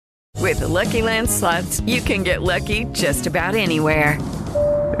With the Lucky Land Slots, you can get lucky just about anywhere.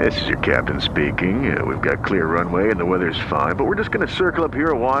 This is your captain speaking. We've got clear runway and the weather's fine, but we're just going to circle up here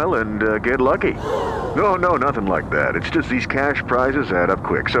a while and get lucky. No, nothing like that. It's just these cash prizes add up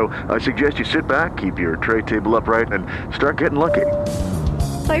quick. So I suggest you sit back, keep your tray table upright, and start getting lucky.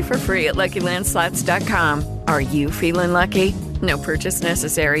 Play for free at LuckyLandSlots.com. Are you feeling lucky? No purchase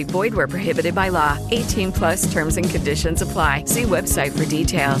necessary. Void where prohibited by law. 18 plus terms and conditions apply. See website for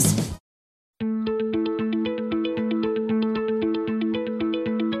details.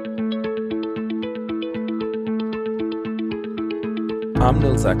 I'm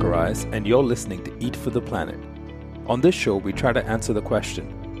Nil Zacharias, and you're listening to Eat for the Planet. On this show, we try to answer the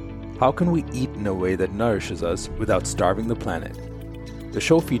question, how can we eat in a way that nourishes us without starving the planet? The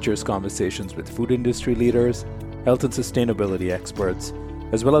show features conversations with food industry leaders, health and sustainability experts,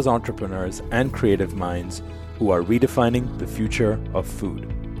 as well as entrepreneurs and creative minds who are redefining the future of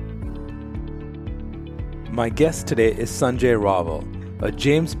food. My guest today is Sanjay Rawal, a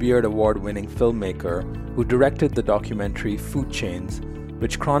James Beard Award-winning filmmaker who directed the documentary Food Chains,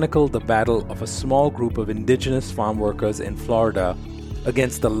 which chronicled the battle of a small group of indigenous farm workers in Florida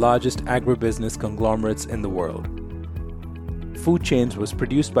against the largest agribusiness conglomerates in the world. Food Chains was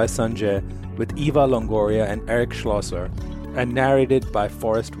produced by Sanjay with Eva Longoria and Eric Schlosser and narrated by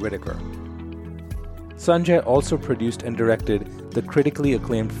Forrest Whitaker. Sanjay also produced and directed the critically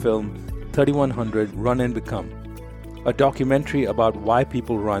acclaimed film 3100 Run and Become, a documentary about why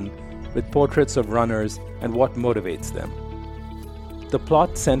people run with portraits of runners and what motivates them. The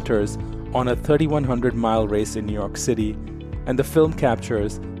plot centers on a 3,100-mile race in New York City, and the film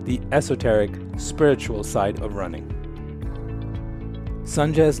captures the esoteric, spiritual side of running.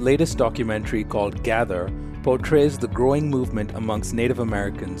 Sanjay's latest documentary called Gather portrays the growing movement amongst Native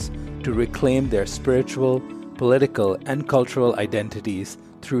Americans to reclaim their spiritual, political, and cultural identities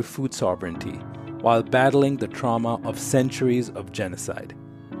through food sovereignty, while battling the trauma of centuries of genocide.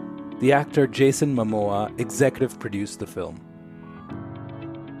 The actor Jason Momoa executive produced the film.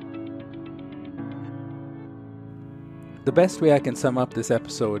 The best way I can sum up this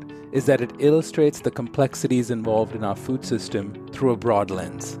episode is that it illustrates the complexities involved in our food system through a broad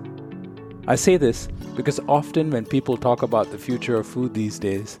lens. I say this because often when people talk about the future of food these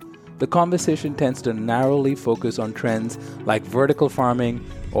days, the conversation tends to narrowly focus on trends like vertical farming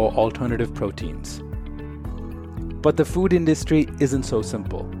or alternative proteins. But the food industry isn't so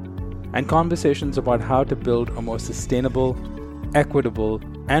simple, and conversations about how to build a more sustainable, equitable,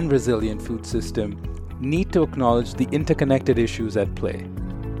 and resilient food system need to acknowledge the interconnected issues at play.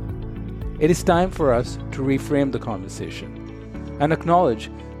 It is time for us to reframe the conversation and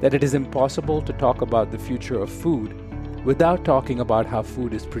acknowledge that it is impossible to talk about the future of food without talking about how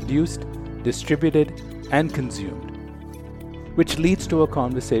food is produced, distributed, and consumed, which leads to a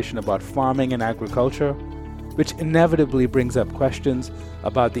conversation about farming and agriculture, which inevitably brings up questions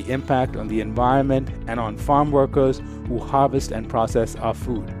about the impact on the environment and on farm workers who harvest and process our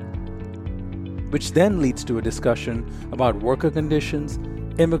food, which then leads to a discussion about worker conditions,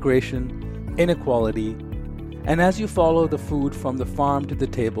 immigration, inequality, and as you follow the food from the farm to the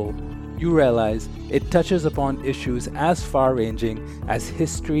table, you realize it touches upon issues as far-ranging as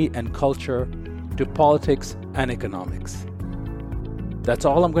history and culture to politics and economics. That's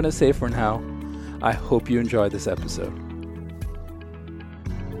all I'm going to say for now. I hope you enjoy this episode.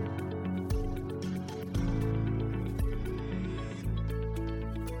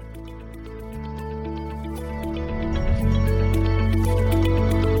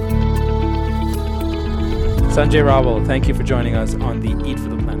 Sanjay Rawal, thank you for joining us on the Eat for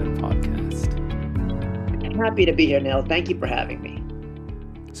the Planet podcast. Happy to be here, Neil. Thank you for having me.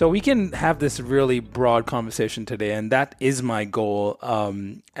 So we can have this really broad conversation today, and that is my goal.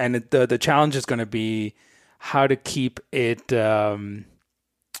 The challenge is going to be how to keep it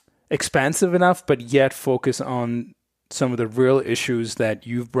expansive enough, but yet focus on some of the real issues that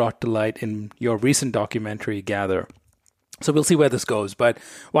you've brought to light in your recent documentary, Gather. So we'll see where this goes. But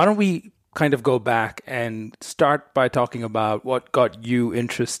why don't we kind of go back and start by talking about what got you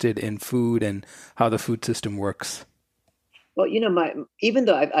interested in food and how the food system works? Well, even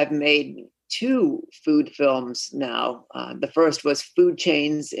though I've made two food films now, the first was Food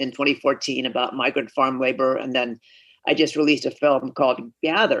Chains in 2014 about migrant farm labor. And then I just released a film called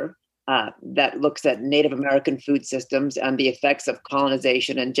Gather that looks at Native American food systems and the effects of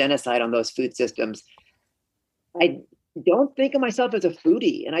colonization and genocide on those food systems. I don't think of myself as a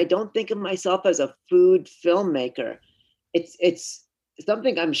foodie, and I don't think of myself as a food filmmaker. It's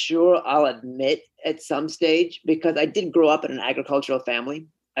something I'm sure I'll admit at some stage, because I did grow up in an agricultural family.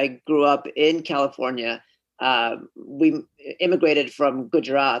 I grew up in California we immigrated from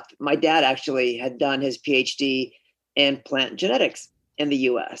Gujarat. My dad actually had done his PhD in plant genetics in the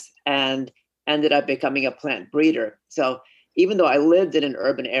US and ended up becoming a plant breeder. So even though I lived in an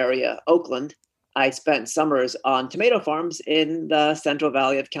urban area, Oakland, I spent summers on tomato farms in the Central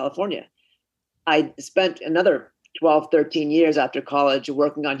Valley of California. I spent another 12, 13 years after college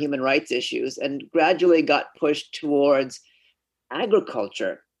working on human rights issues and gradually got pushed towards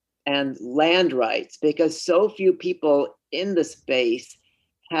agriculture and land rights because so few people in the space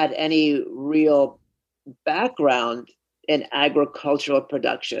had any real background in agricultural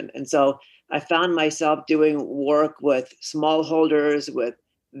production. And so I found myself doing work with smallholders, with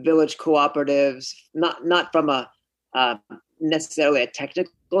village cooperatives, not from a necessarily a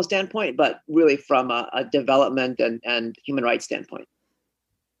technical standpoint, but really from a development and human rights standpoint.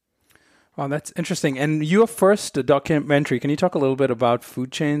 Oh, that's interesting. And your first documentary, can you talk a little bit about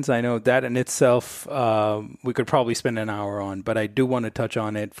food chains? I know that in itself, we could probably spend an hour on, but I do want to touch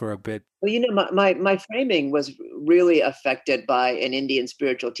on it for a bit. Well, my framing was really affected by an Indian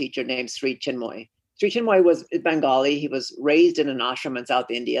spiritual teacher named Sri Chinmoy. Sri Chinmoy was Bengali. He was raised in an ashram in South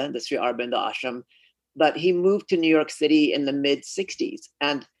India, the Sri Aurobindo ashram, but he moved to New York City in the mid-'60s.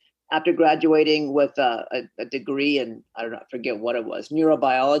 And after graduating with a degree in, I forget what it was,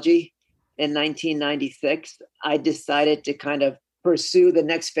 neurobiology, in 1996, I decided to kind of pursue the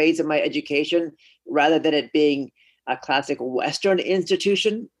next phase of my education rather than it being a classic Western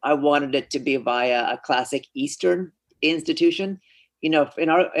institution. I wanted it to be via a classic Eastern institution. In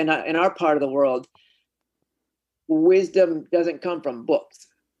our part of the world, wisdom doesn't come from books.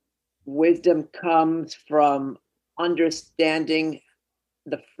 Wisdom comes from understanding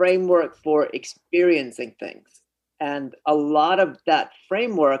the framework for experiencing things. And a lot of that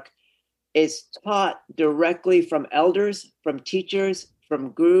framework is taught directly from elders, from teachers, from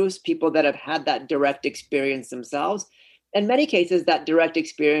gurus, people that have had that direct experience themselves. In many cases, that direct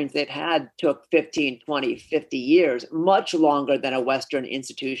experience they've had took 15, 20, 50 years, much longer than a Western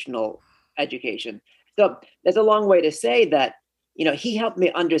institutional education. So there's a long way to say that, he helped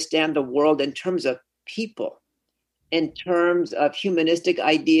me understand the world in terms of people, in terms of humanistic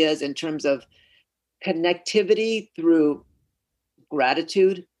ideas, in terms of connectivity through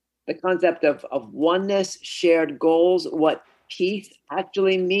gratitude, the concept of oneness, shared goals, what peace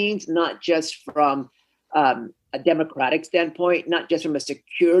actually means, not just from a democratic standpoint, not just from a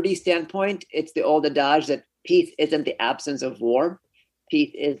security standpoint. It's the old adage that peace isn't the absence of war.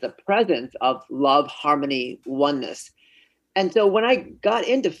 Peace is the presence of love, harmony, oneness. And so when I got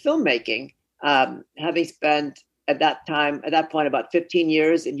into filmmaking, having spent at that point, about 15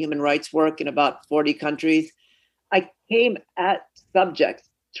 years in human rights work in about 40 countries, I came at subjects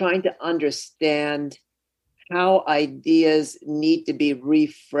trying to understand how ideas need to be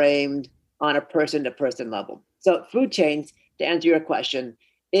reframed on a person-to-person level. So food chains, to answer your question,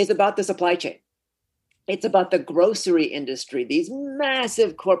 is about the supply chain. It's about the grocery industry, these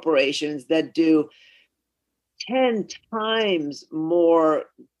massive corporations that do 10 times more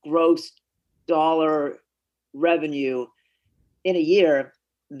gross dollar revenue in a year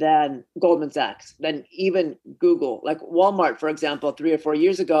than Goldman Sachs, than even Google. Like Walmart, for example, 3 or 4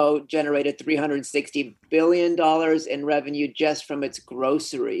 years ago, generated $360 billion in revenue just from its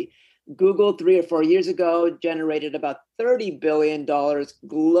grocery. Google 3 or 4 years ago generated about $30 billion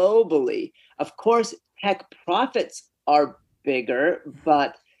globally. Of course, tech profits are bigger,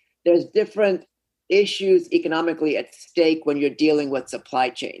 but there's different issues economically at stake when you're dealing with supply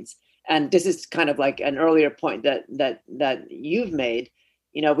chains. And this is kind of like an earlier point that you've made.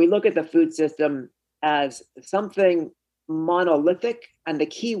 We look at the food system as something monolithic, and the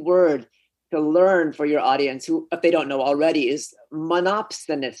key word to learn for your audience, who, if they don't know already, is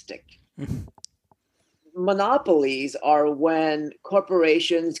monopsonistic. Monopolies are when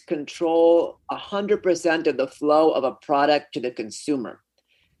corporations control 100% of the flow of a product to the consumer.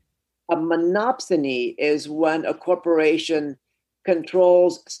 A monopsony is when a corporation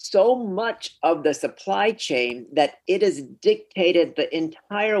controls so much of the supply chain that it has dictated the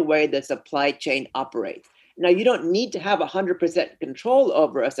entire way the supply chain operates. Now, you don't need to have 100% control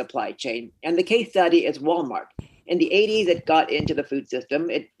over a supply chain. And the case study is Walmart. In the 80s, it got into the food system.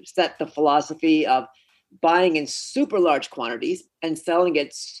 It set the philosophy of buying in super large quantities and selling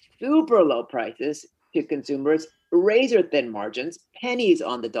at super low prices to consumers, razor thin margins, pennies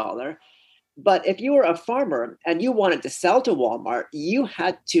on the dollar. But if you were a farmer and you wanted to sell to Walmart, you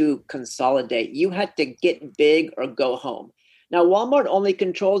had to consolidate. You had to get big or go home. Now, Walmart only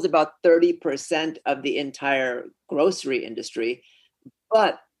controls about 30% of the entire grocery industry,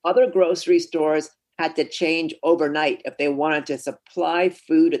 but other grocery stores had to change overnight if they wanted to supply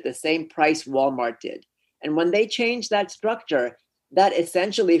food at the same price Walmart did. And when they changed that structure, that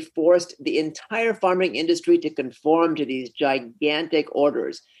essentially forced the entire farming industry to conform to these gigantic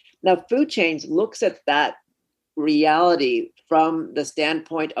orders. Now, Food Chains looks at that reality from the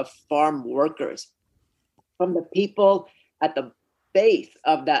standpoint of farm workers, from the people at the base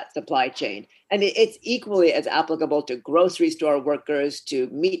of that supply chain. And it's equally as applicable to grocery store workers, to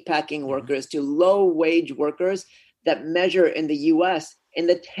meat packing workers, to low wage workers that measure in the US in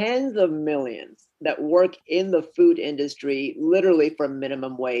the tens of millions that work in the food industry, literally for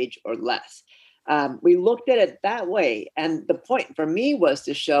minimum wage or less. We looked at it that way. And the point for me was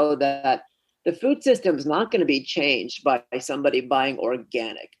to show that the food system is not going to be changed by somebody buying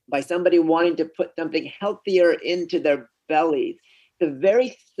organic, by somebody wanting to put something healthier into their bellies. The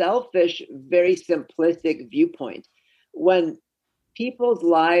very selfish, very simplistic viewpoint. When people's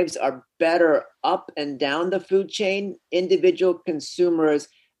lives are better up and down the food chain, individual consumers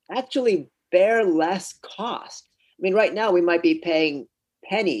actually bear less cost. I mean, right now we might be paying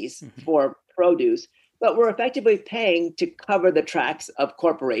pennies for produce, but we're effectively paying to cover the tracks of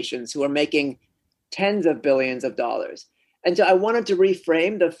corporations who are making tens of billions of dollars. And so I wanted to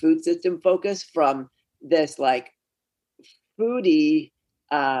reframe the food system focus from this like foodie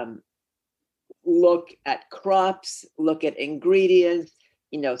look at crops, look at ingredients,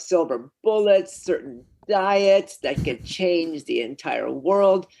 silver bullets, certain diets that could change the entire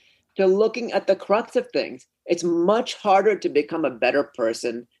world, to looking at the crux of things. It's much harder to become a better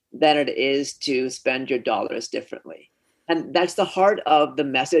person than it is to spend your dollars differently. And that's the heart of the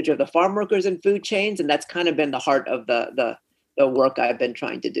message of the farm workers and Food Chains. And that's kind of been the heart of the work I've been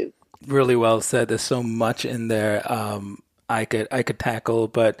trying to do. Really well said. There's so much in there I could tackle,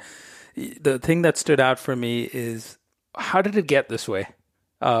 but the thing that stood out for me is, how did it get this way?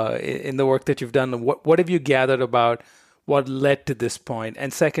 In the work that you've done, what have you gathered about what led to this point?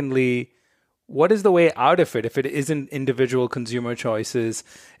 And secondly, what is the way out of it if it isn't individual consumer choices,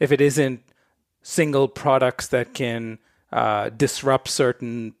 if it isn't single products that can disrupt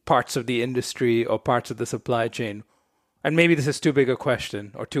certain parts of the industry or parts of the supply chain? And maybe this is too big a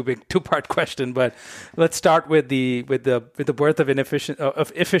question or two-part question, but let's start with the birth of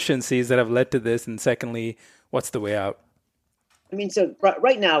efficiencies that have led to this, and secondly, what's the way out? I mean, so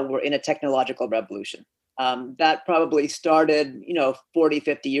right now we're in a technological revolution. That probably started, 40,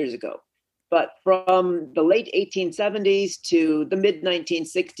 50 years ago. But from the late 1870s to the mid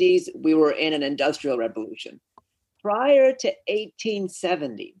 1960s, we were in an industrial revolution. Prior to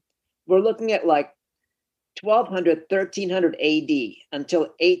 1870, we're looking at like 1200, 1300 AD until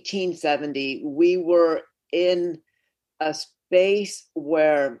 1870, we were in a space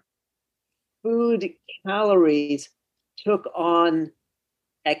where food calories took on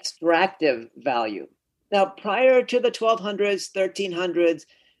extractive value. Now, prior to the 1200s, 1300s,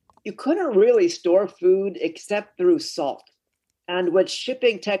 you couldn't really store food except through salt. And with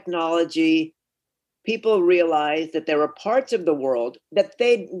shipping technology, people realized that there were parts of the world that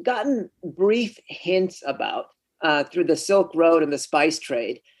they'd gotten brief hints about through the Silk Road and the spice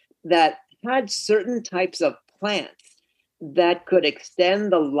trade that had certain types of plants that could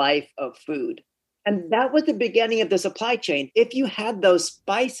extend the life of food. And that was the beginning of the supply chain. If you had those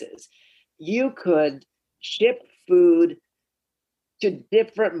spices, you could ship food to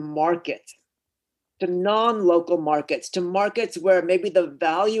different markets, to non-local markets, to markets where maybe the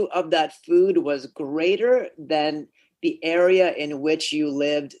value of that food was greater than the area in which you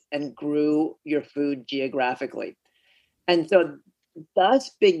lived and grew your food geographically. And so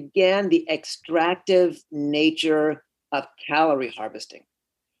thus began the extractive nature of calorie harvesting.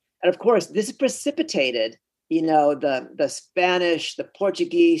 And of course, this precipitated, the Spanish, the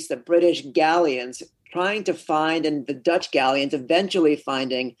Portuguese, the British galleons trying to find, and the Dutch galleons eventually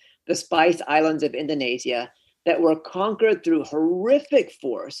finding the Spice Islands of Indonesia that were conquered through horrific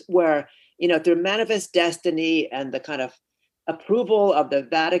force, where, through manifest destiny and the kind of approval of the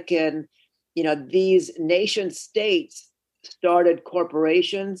Vatican, these nation states started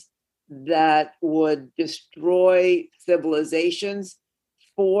corporations that would destroy civilizations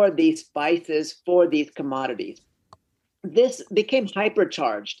for these spices, for these commodities. This became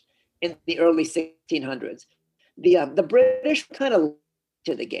hypercharged in the early 1600s. The British kind of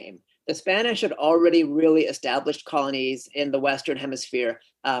to the game. The Spanish had already really established colonies in the Western Hemisphere,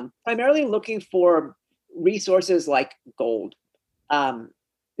 primarily looking for resources like gold,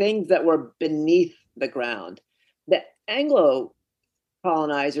 things that were beneath the ground. The Anglo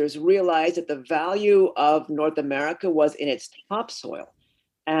colonizers realized that the value of North America was in its topsoil.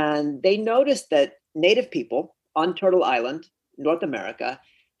 And they noticed that native people on Turtle Island, North America,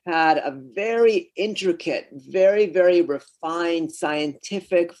 had a very intricate, very, very refined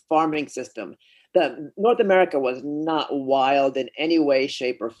scientific farming system the North America was not wild in any way,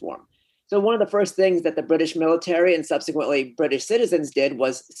 shape, or form. So one of the first things that the British military and subsequently British citizens did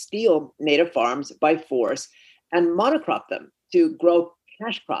was steal native farms by force and monocrop them to grow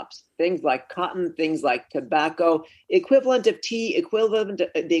cash crops, things like cotton, things like tobacco, equivalent of tea,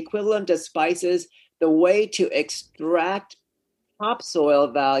 the equivalent of spices, the way to extract topsoil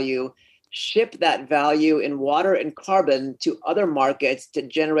value, ship that value in water and carbon to other markets to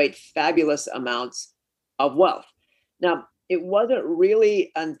generate fabulous amounts of wealth. Now, it wasn't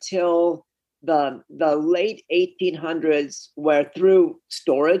really until the late 1800s where through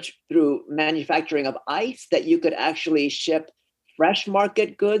storage, through manufacturing of ice, that you could actually ship fresh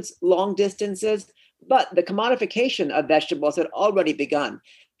market goods long distances. But the commodification of vegetables had already begun.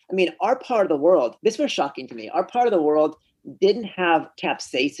 I mean, our part of the world, this was shocking to me, our part of the world didn't have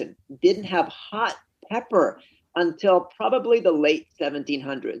capsaicin, didn't have hot pepper until probably the late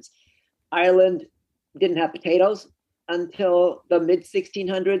 1700s. Ireland didn't have potatoes until the mid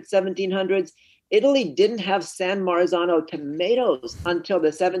 1600s, 1700s. Italy didn't have San Marzano tomatoes until the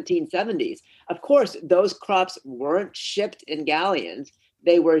 1770s. Of course, those crops weren't shipped in galleons.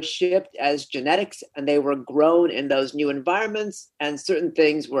 They were shipped as genetics and they were grown in those new environments, and certain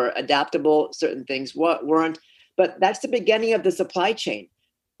things were adaptable, certain things weren't. But that's the beginning of the supply chain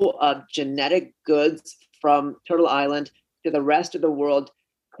of genetic goods from Turtle Island to the rest of the world,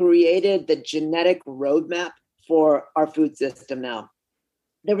 created the genetic roadmap for our food system now.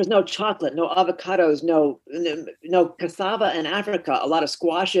 There was no chocolate, no avocados, no cassava in Africa. A lot of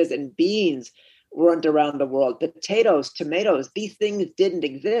squashes and beans weren't around the world. Potatoes, tomatoes, these things didn't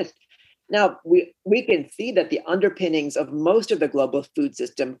exist. Now, we can see that the underpinnings of most of the global food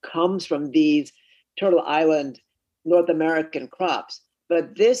system comes from these Turtle Island North American crops.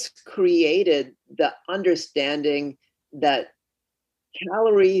 But this created the understanding that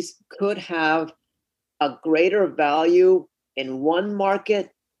calories could have a greater value in one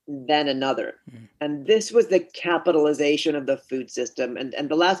market than another. And this was the capitalization of the food system. And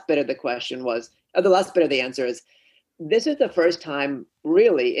the last bit of the question was, the last bit of the answer is, this is the first time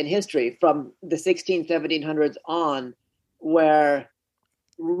really in history from the 1700s on where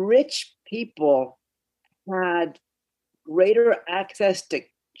rich people had greater access to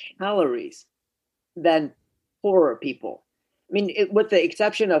calories than poorer people. I mean, with the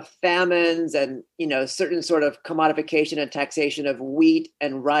exception of famines and, certain sort of commodification and taxation of wheat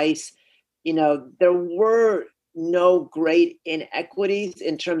and rice, there were no great inequities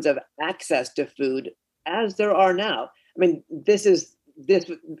in terms of access to food as there are now. I mean, this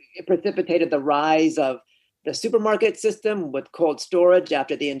precipitated the rise of the supermarket system with cold storage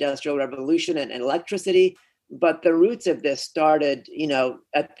after the Industrial Revolution and electricity. But the roots of this started,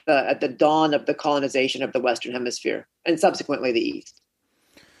 at the dawn of the colonization of the Western Hemisphere and subsequently the East.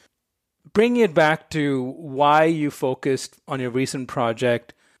 Bringing it back to why you focused on your recent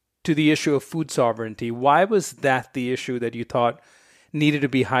project to the issue of food sovereignty, why was that the issue that you thought needed to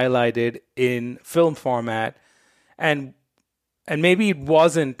be highlighted in film format? And maybe it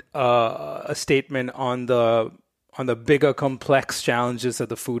wasn't a statement on the bigger complex challenges that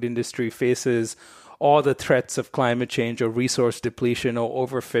the food industry faces, or the threats of climate change or resource depletion or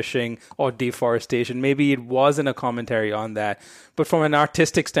overfishing or deforestation. Maybe it wasn't a commentary on that. But from an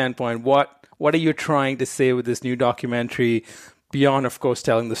artistic standpoint, what are you trying to say with this new documentary beyond, of course,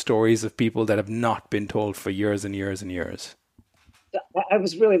 telling the stories of people that have not been told for years and years and years? I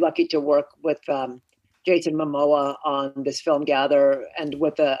was really lucky to work with Jason Momoa on this film gather, and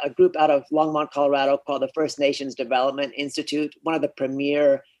with a group out of Longmont, Colorado called the First Nations Development Institute, one of the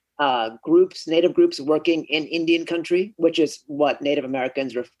premier native groups working in Indian country, which is what Native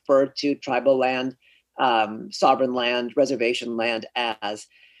Americans refer to tribal land, sovereign land, reservation land as.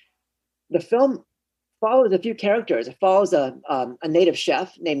 The film follows a few characters. It follows a native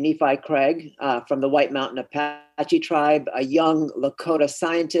chef named Nephi Craig from the White Mountain Apache tribe, a young Lakota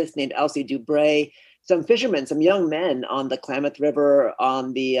scientist named Elsie Dubray, some fishermen, some young men on the Klamath River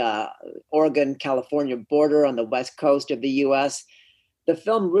on the Oregon-California border on the west coast of the U.S. The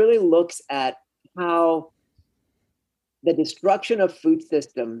film really looks at how the destruction of food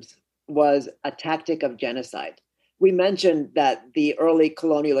systems was a tactic of genocide. We mentioned that the early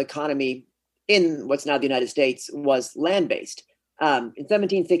colonial economy in what's now the United States was land-based. In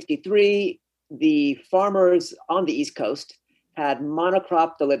 1763, the farmers on the East Coast had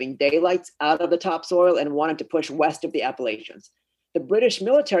monocropped the living daylights out of the topsoil and wanted to push west of the Appalachians. The British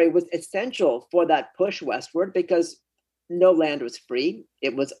military was essential for that push westward because no land was free.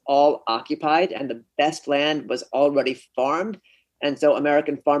 It was all occupied, and the best land was already farmed. And so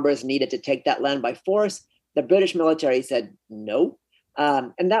American farmers needed to take that land by force. The British military said no.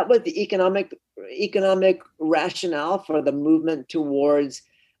 And that was the economic economic rationale for the movement towards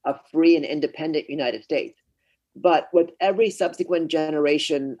a free and independent United States. But with every subsequent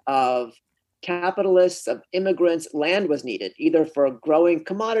generation of capitalists, of immigrants, land was needed, either for growing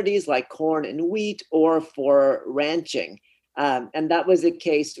commodities like corn and wheat or for ranching. And that was the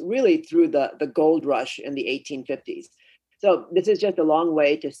case really through the gold rush in the 1850s. So this is just a long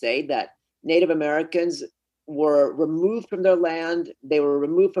way to say that Native Americans were removed from their land, they were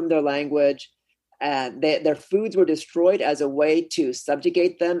removed from their language, and their foods were destroyed as a way to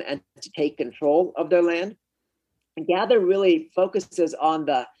subjugate them and to take control of their land. And Gather really focuses on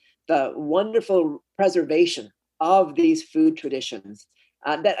the wonderful preservation of these food traditions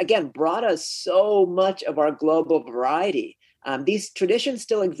that, again, brought us so much of our global variety. These traditions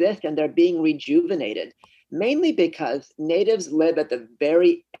still exist and they're being rejuvenated, mainly because natives live at the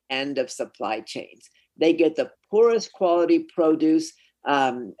very end of supply chains. They get the poorest quality produce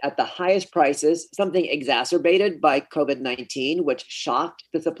at the highest prices, something exacerbated by COVID-19, which shocked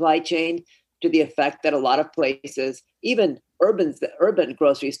the supply chain to the effect that a lot of places, even urban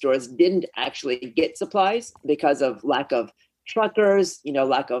grocery stores, didn't actually get supplies because of lack of truckers,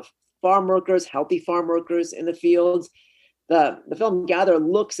 lack of farm workers, healthy farm workers in the fields. The film Gather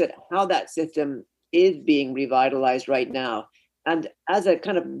looks at how that system is being revitalized right now. And as a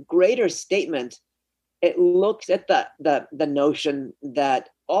kind of greater statement, it looks at the notion that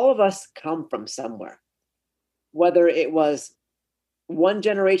all of us come from somewhere, whether it was one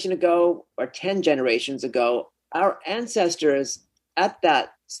generation ago or 10 generations ago. Our ancestors at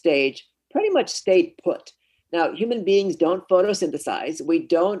that stage pretty much stayed put. Now, human beings don't photosynthesize. We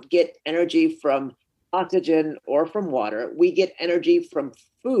don't get energy from oxygen or from water. We get energy from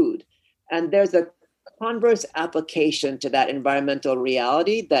food. And there's a converse application to that environmental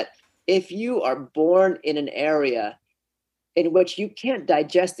reality that if you are born in an area in which you can't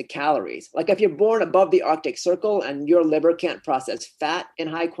digest the calories, like if you're born above the Arctic Circle and your liver can't process fat in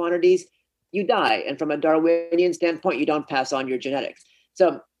high quantities, you die. And from a Darwinian standpoint, you don't pass on your genetics.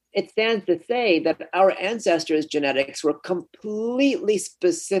 So it stands to say that our ancestors' genetics were completely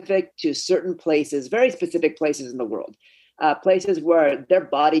specific to certain places, very specific places in the world, places where their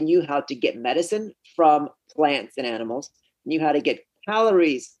body knew how to get medicine from plants and animals, knew how to get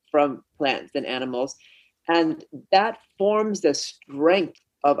calories from plants and animals. And that forms the strength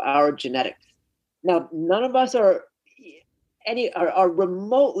of our genetics. Now, none of us are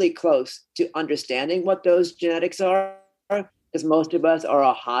remotely close to understanding what those genetics are, because most of us are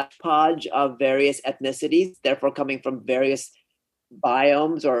a hodgepodge of various ethnicities, therefore coming from various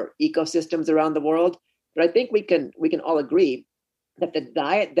biomes or ecosystems around the world. But I think we can all agree that the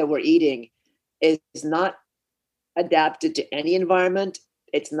diet that we're eating is not adapted to any environment.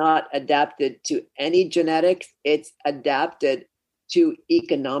 It's not adapted to any genetics. It's adapted to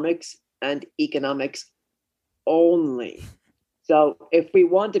economics and economics only. So if we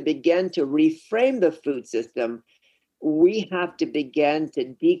want to begin to reframe the food system, we have to begin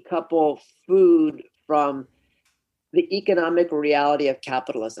to decouple food from the economic reality of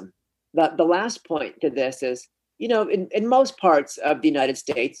capitalism. The last point to this is, in most parts of the United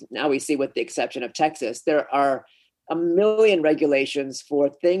States, now we see with the exception of Texas, there are a million regulations for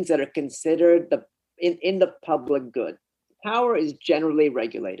things that are considered in the public good. Power is generally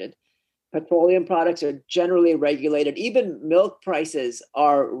regulated. Petroleum products are generally regulated. Even milk prices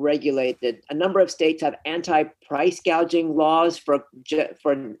are regulated. A number of states have anti-price gouging laws for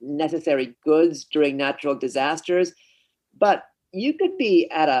necessary goods during natural disasters. But you could be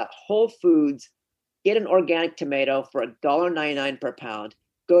at a Whole Foods, get an organic tomato for $1.99 per pound,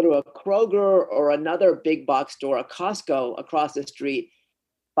 go to a Kroger or another big box store, a Costco across the street,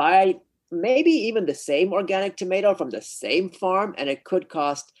 buy maybe even the same organic tomato from the same farm, and it could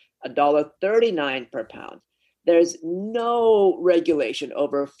cost $1.39 per pound. There's no regulation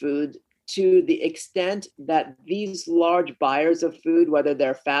over food to the extent that these large buyers of food, whether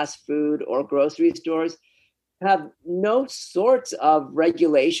they're fast food or grocery stores, have no sorts of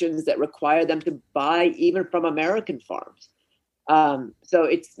regulations that require them to buy even from American farms. So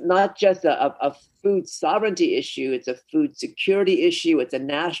it's not just a food sovereignty issue, it's a food security issue, it's a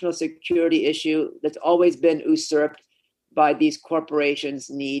national security issue that's always been usurped by these corporations'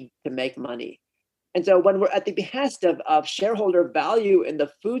 need to make money. And so when we're at the behest of shareholder value in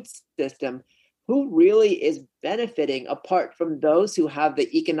the food system, who really is benefiting apart from those who have the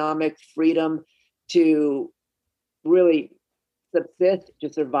economic freedom to really subsist,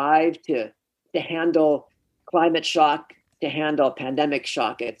 to survive, to handle climate shock, to handle pandemic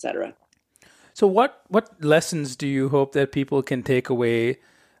shock, et cetera? So what lessons do you hope that people can take away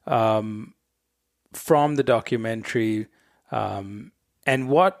from the documentary And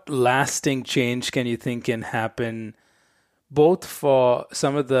what lasting change can you think can happen both for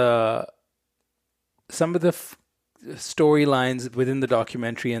some of the storylines within the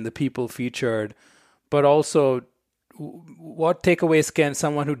documentary and the people featured, but also what takeaways can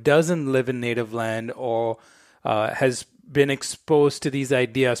someone who doesn't live in native land or has been exposed to these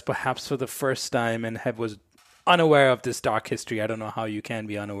ideas perhaps for the first time and was unaware of this dark history? I don't know how you can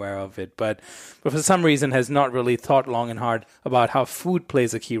be unaware of it, but for some reason has not really thought long and hard about how food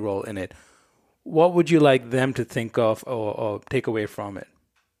plays a key role in it. What would you like them to think of or take away from it?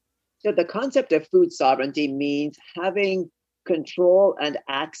 So the concept of food sovereignty means having control and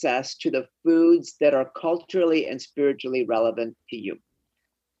access to the foods that are culturally and spiritually relevant to you.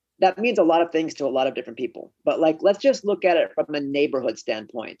 That means a lot of things to a lot of different people. But let's just look at it from a neighborhood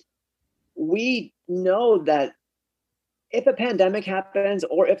standpoint. We know that if a pandemic happens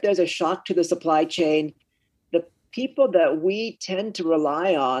or if there's a shock to the supply chain, the people that we tend to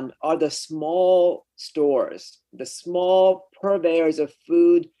rely on are the small stores, the small purveyors of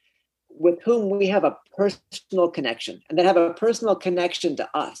food with whom we have a personal connection and that have a personal connection to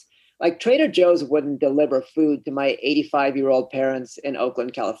us. Like Trader Joe's wouldn't deliver food to my 85-year-old parents in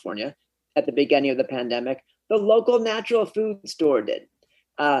Oakland, California at the beginning of the pandemic. The local natural food store did.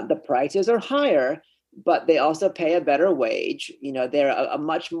 The prices are higher, but they also pay a better wage. They're a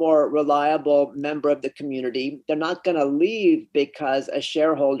much more reliable member of the community. They're not going to leave because a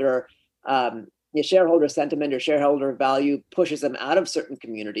shareholder sentiment or shareholder value pushes them out of certain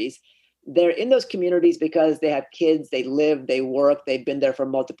communities. They're in those communities because they have kids, they live, they work, they've been there for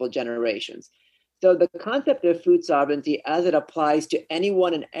multiple generations. So the concept of food sovereignty as it applies to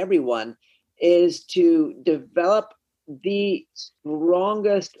anyone and everyone is to develop the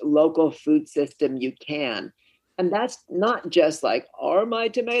strongest local food system you can. And that's not just are my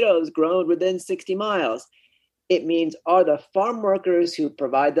tomatoes grown within 60 miles? It means, are the farm workers who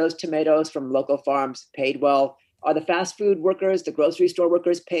provide those tomatoes from local farms paid well? Are the fast food workers, the grocery store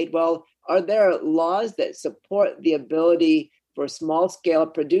workers paid well? Are there laws that support the ability for small scale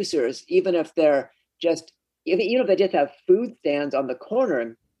producers, even if they just have food stands on the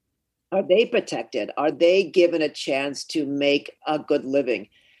corner? Are they protected? Are they given a chance to make a good living?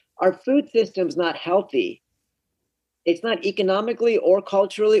 Our food system's not healthy. It's not economically or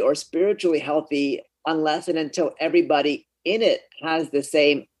culturally or spiritually healthy unless and until everybody in it has the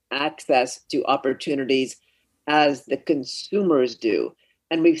same access to opportunities as the consumers do.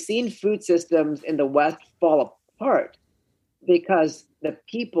 And we've seen food systems in the West fall apart because the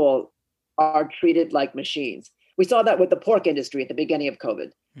people are treated like machines. We saw that with the pork industry at the beginning of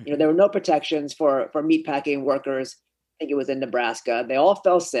COVID. Mm-hmm. There were no protections for meatpacking workers. I think it was in Nebraska. They all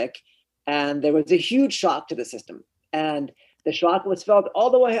fell sick, and there was a huge shock to the system. And the shock was felt all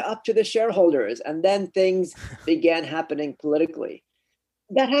the way up to the shareholders, and then things began happening politically.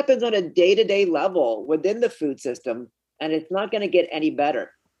 That happens on a day-to-day level within the food system, and it's not going to get any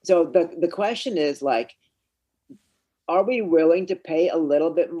better. So the question is, are we willing to pay a little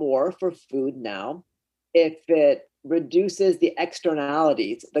bit more for food now if it reduces the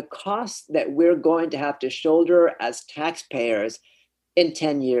externalities, the costs that we're going to have to shoulder as taxpayers in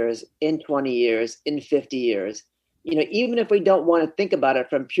 10 years, in 20 years, in 50 years? Even if we don't want to think about it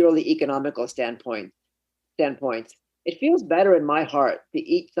from purely economical standpoints, it feels better in my heart to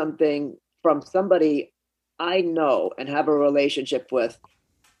eat something from somebody I know and have a relationship with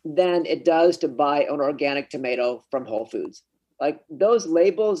than it does to buy an organic tomato from Whole Foods. Those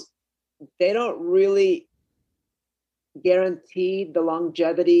labels, they don't really guarantee the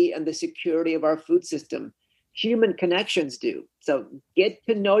longevity and the security of our food system. Human connections do. So get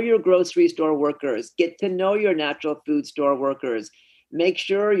to know your grocery store workers, get to know your natural food store workers, make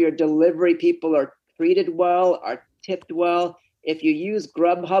sure your delivery people are treated well, are tipped well. If you use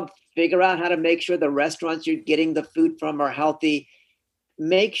Grubhub, figure out how to make sure the restaurants you're getting the food from are healthy.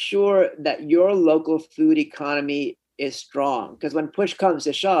 Make sure that your local food economy is strong, because when push comes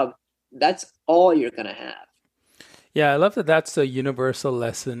to shove, that's all you're going to have. Yeah, I love that that's a universal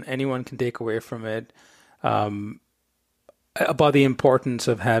lesson anyone can take away from it, about the importance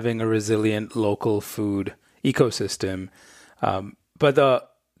of having a resilient local food ecosystem. But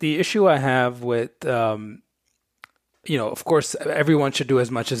the issue I have with, of course, everyone should do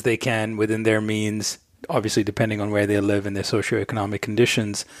as much as they can within their means, obviously depending on where they live and their socioeconomic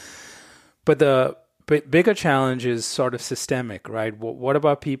conditions. But the bigger challenge is sort of systemic, right? What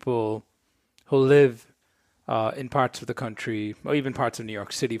about people who live in parts of the country, or even parts of New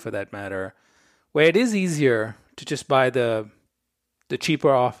York City for that matter, where it is easier to just buy the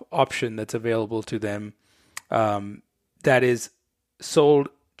cheaper option that's available to them, that is sold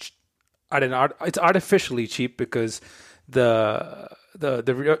it's artificially cheap because the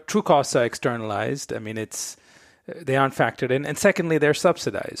true costs are externalized. I mean, they aren't factored in. And secondly, they're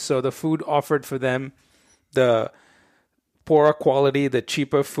subsidized. So the food offered for them, the poorer quality, the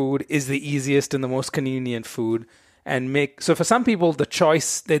cheaper food is the easiest and the most convenient food. So for some people, the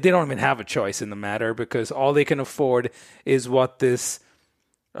choice, they don't even have a choice in the matter, because all they can afford is what this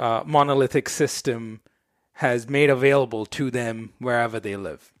monolithic system has made available to them wherever they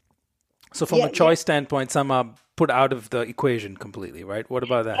live. So from a choice standpoint, some are put out of the equation completely, right? What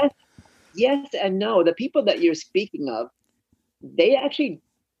about that? Yes and no. The people that you're speaking of, they actually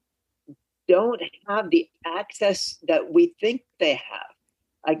don't have the access that we think they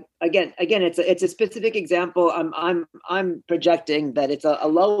have. Again, it's a specific example. I'm projecting that it's a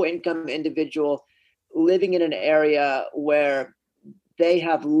low income individual living in an area where they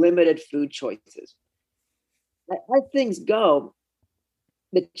have limited food choices. As things go,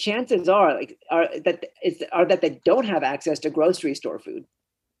 the chances are that they don't have access to grocery store food.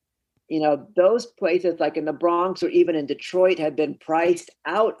 Those places like in the Bronx or even in Detroit have been priced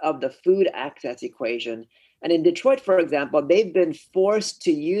out of the food access equation. And in Detroit, for example, they've been forced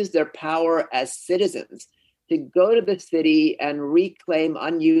to use their power as citizens to go to the city and reclaim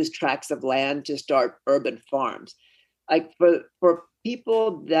unused tracts of land to start urban farms. Like for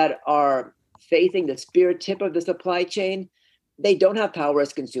people that are facing the spear tip of the supply chain, they don't have power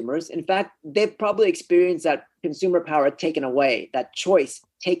as consumers. In fact, they've probably experienced that consumer power taken away, that choice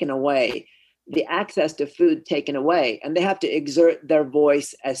taken away, the access to food taken away, and they have to exert their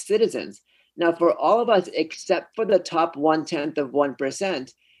voice as citizens. Now, for all of us, except for the top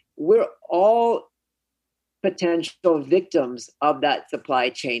 0.1%, we're all potential victims of that supply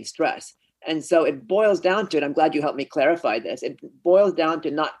chain stress. And so it boils down to, and I'm glad you helped me clarify this, it boils down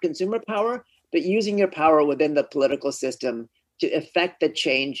to not consumer power, but using your power within the political system to affect the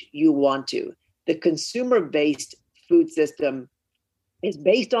change you want to. The consumer-based food system is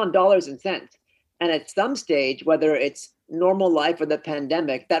based on dollars and cents. And at some stage, whether it's normal life or the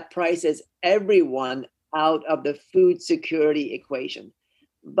pandemic, that prices everyone out of the food security equation.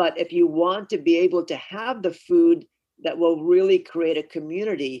 But if you want to be able to have the food that will really create a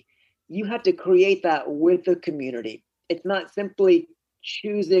community, you have to create that with the community. It's not simply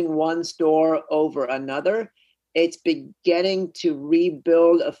choosing one store over another. It's beginning to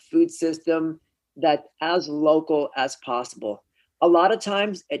rebuild a food system that's as local as possible. A lot of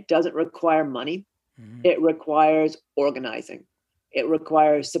times it doesn't require money. Mm-hmm. It requires organizing. It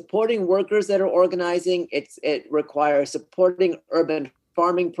requires supporting workers that are organizing. It requires supporting urban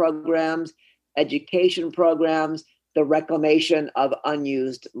farming programs, education programs, the reclamation of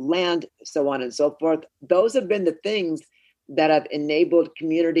unused land, so on and so forth. Those have been the things that have enabled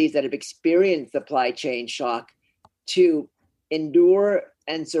communities that have experienced supply chain shock to endure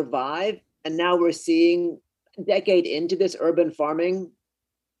and survive. And now we're seeing a decade into this urban farming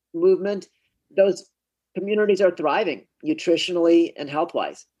movement, those communities are thriving nutritionally and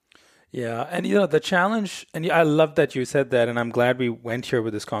health-wise. Yeah. And, the challenge, and I love that you said that, and I'm glad we went here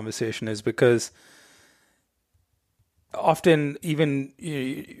with this conversation, is because often even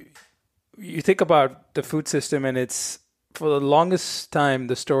you think about the food system, and it's, for the longest time,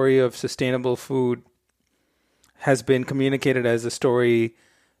 the story of sustainable food has been communicated as a story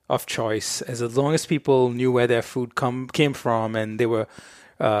of choice. As long as people knew where their food came from, and they were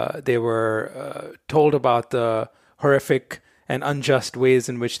told about the horrific and unjust ways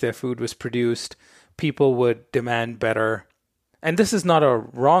in which their food was produced, people would demand better. And this is not a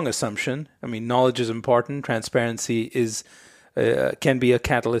wrong assumption. I mean, knowledge is important. Transparency can be a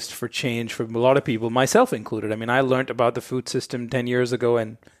catalyst for change for a lot of people, myself included. I mean, I learned about the food system 10 years ago,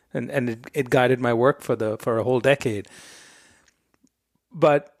 and it guided my work for a whole decade.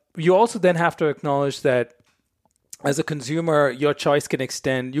 But you also then have to acknowledge that as a consumer, your choice can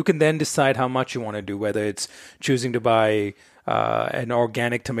extend. You can then decide how much you want to do, whether it's choosing to buy an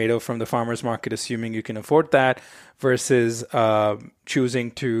organic tomato from the farmer's market, assuming you can afford that, versus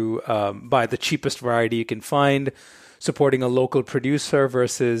choosing to buy the cheapest variety you can find, supporting a local producer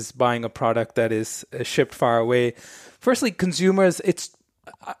versus buying a product that is shipped far away. Firstly, consumers, it's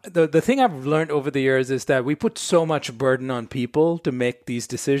the thing I've learned over the years is that we put so much burden on people to make these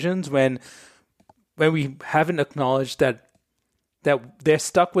decisions when we haven't acknowledged that they're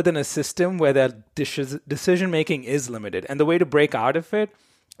stuck within a system where their decision-making is limited. And the way to break out of it,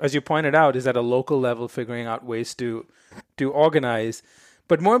 as you pointed out, is at a local level, figuring out ways to organize.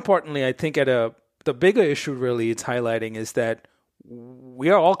 But more importantly, I think the bigger issue really it's highlighting is that we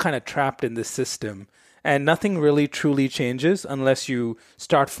are all kind of trapped in this system, and nothing really truly changes unless you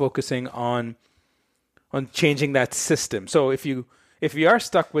start focusing on changing that system. So if you are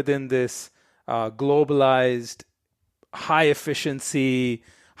stuck within this globalized, high efficiency,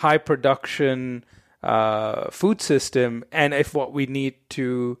 high production food system, and if what we need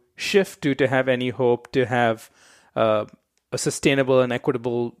to shift to have any hope to have a sustainable and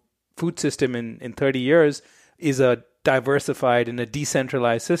equitable food system in 30 years is a diversified and a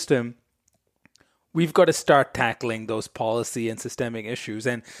decentralized system, we've got to start tackling those policy and systemic issues.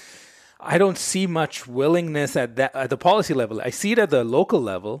 And I don't see much willingness at the policy level. I see it at the local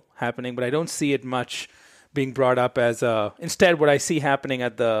level happening, but I don't see it much being brought up as instead what I see happening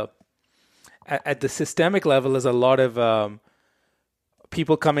at the systemic level is a lot of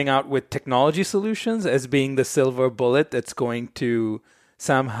people coming out with technology solutions as being the silver bullet that's going to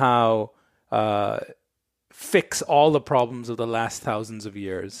somehow fix all the problems of the last thousands of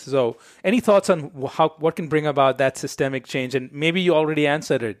years. So any thoughts on what can bring about that systemic change? And maybe you already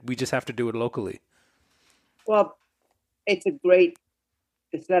answered it. We just have to do it locally. Well, it's a great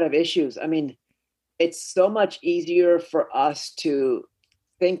set of issues. I mean, it's so much easier for us to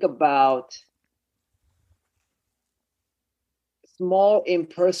think about small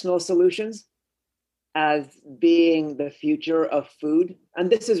impersonal solutions as being the future of food.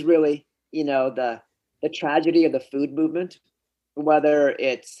 And this is really, the tragedy of the food movement, whether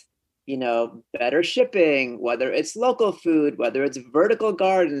it's, better shipping, whether it's local food, whether it's vertical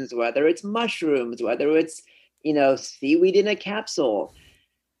gardens, whether it's mushrooms, whether it's, seaweed in a capsule.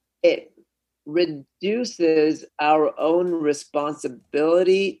 It reduces our own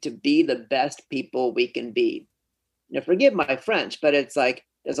responsibility to be the best people we can be. Forgive my French, but it's like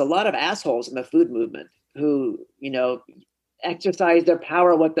there's a lot of assholes in the food movement who, exercise their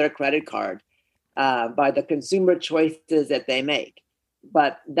power with their credit card by the consumer choices that they make.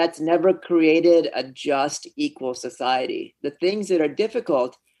 But that's never created a just, equal society. The things that are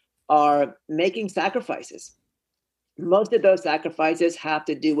difficult are making sacrifices. Most of those sacrifices have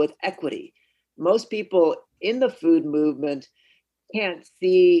to do with equity. Most people in the food movement can't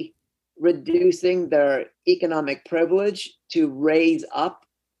see reducing their economic privilege to raise up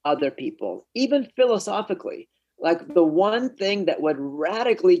other people, even philosophically. Like the one thing that would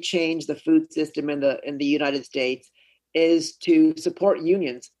radically change the food system in the United States is to support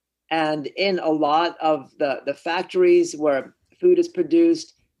unions. And in a lot of the factories where food is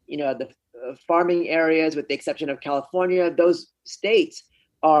produced, the farming areas, with the exception of California, those states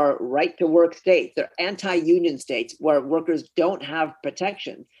are right to work states. They're anti-union states where workers don't have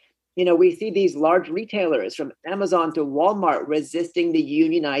protection. We see these large retailers from Amazon to Walmart resisting the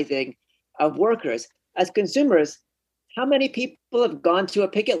unionizing of workers. As consumers, how many people have gone to a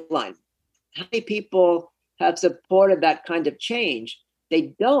picket line? How many people have supported that kind of change?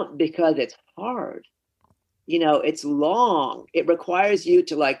 They don't, because it's hard. It's long. It requires you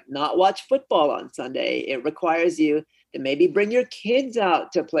to not watch football on Sunday. It requires you to maybe bring your kids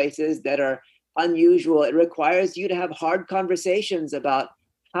out to places that are unusual. It requires you to have hard conversations about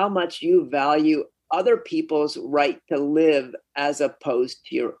how much you value other people's right to live as opposed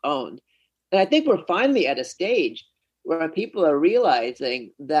to your own. And I think we're finally at a stage where people are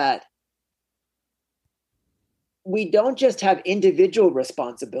realizing that we don't just have individual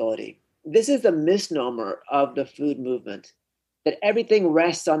responsibility. This is a misnomer of the food movement, that everything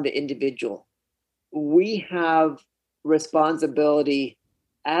rests on the individual. We have responsibility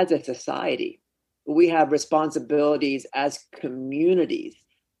as a society. We have responsibilities as communities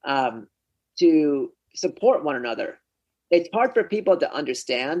to support one another. It's hard for people to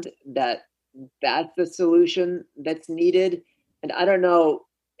understand that that's the solution that's needed. And I don't know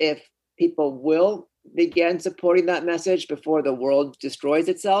if people will begin supporting that message before the world destroys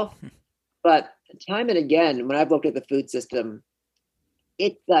itself. But time and again, when I've looked at the food system,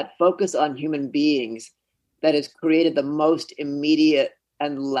 it's that focus on human beings that has created the most immediate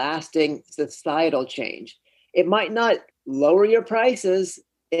and lasting societal change. It might not lower your prices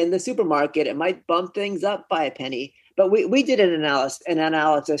in the supermarket. It might bump things up by a penny. But we did an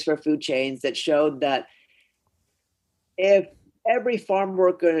analysis for food chains that showed that if every farm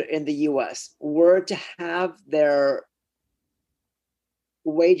worker in the U.S. were to have their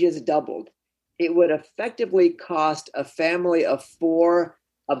wages doubled, it would effectively cost a family of four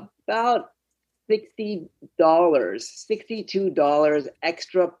about $60, $62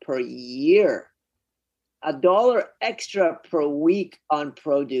 extra per year. $1 extra per week on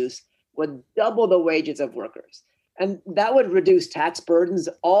produce would double the wages of workers. And that would reduce tax burdens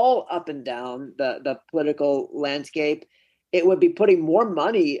all up and down the political landscape. It would be putting more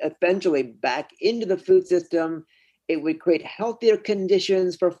money eventually back into the food system. It would create healthier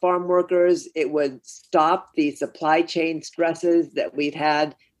conditions for farm workers. It would stop the supply chain stresses that we've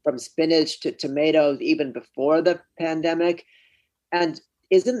had from spinach to tomatoes even before the pandemic. And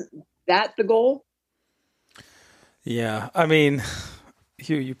isn't that the goal? Yeah, I mean,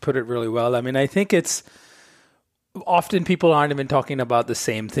 you put it really well. I mean, I think it's often people aren't even talking about the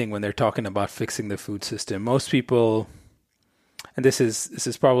same thing when they're talking about fixing the food system. Most people, and this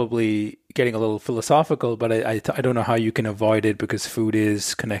is probably getting a little philosophical, but I don't know how you can avoid it because food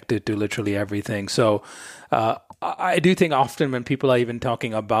is connected to literally everything. So I do think often when people are even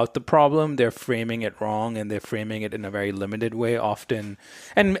talking about the problem, they're framing it wrong and they're framing it in a very limited way often.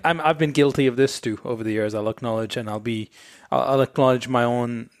 And I've been guilty of this too over the years. I'll acknowledge, and I'll acknowledge my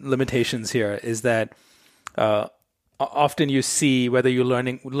own limitations here. Is that often you see, whether you're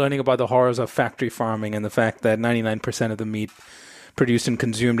learning about the horrors of factory farming and the fact that 99% of the meat produced and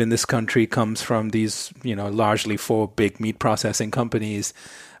consumed in this country comes from these, largely four big meat processing companies,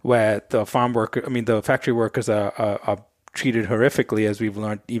 where the the factory workers are treated horrifically, as we've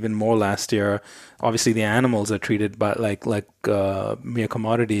learned even more last year. Obviously, the animals are treated by like mere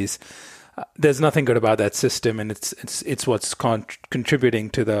commodities. There's nothing good about that system, and it's what's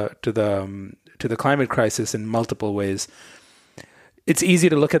contributing to the climate crisis in multiple ways. It's easy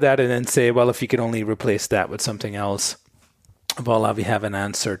to look at that and then say, well, if you could only replace that with something else, voila, we have an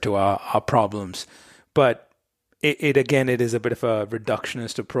answer to our problems. But it is a bit of a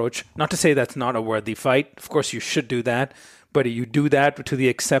reductionist approach. Not to say that's not a worthy fight. Of course, you should do that. But you do that to the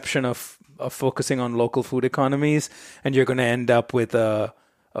exception of focusing on local food economies, and you're going to end up with a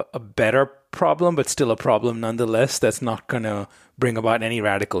better problem, but still a problem nonetheless, that's not going to bring about any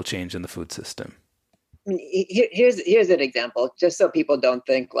radical change in the food system. I mean, here's an example, just so people don't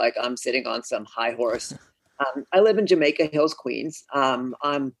think like I'm sitting on some high horse. I live in Jamaica Hills, Queens.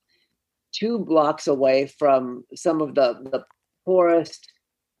 I'm 2 blocks away from some of the poorest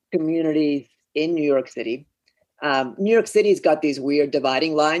communities in New York City. New York City's got these weird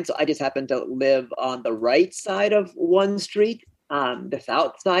dividing lines. So I just happen to live on the right side of one street. The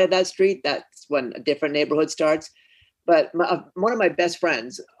south side of that street, that's when a different neighborhood starts. But one of my best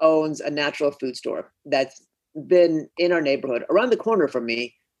friends owns a natural food store that's been in our neighborhood around the corner from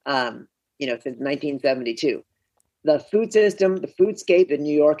me, since 1972. The food system, the foodscape in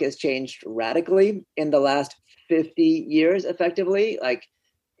New York has changed radically in the last 50 years, effectively.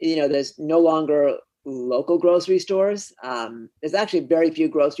 There's no longer local grocery stores. There's actually very few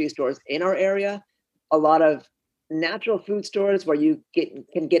grocery stores in our area. A lot of natural food stores where you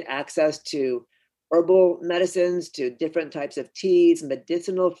can get access to herbal medicines, to different types of teas,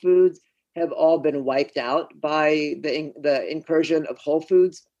 medicinal foods have all been wiped out by the incursion of Whole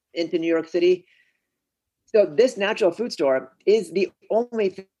Foods into New York City. So this natural food store is the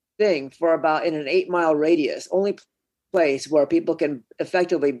only thing for about in an 8-mile radius, only place where people can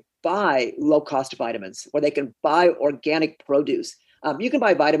effectively buy low-cost vitamins, where they can buy organic produce. You can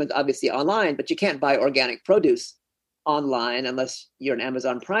buy vitamins obviously online, but you can't buy organic produce online unless you're an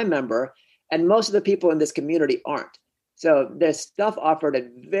Amazon Prime member. And most of the people in this community aren't. So there's stuff offered at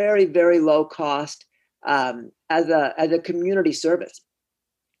very, very low cost as a community service.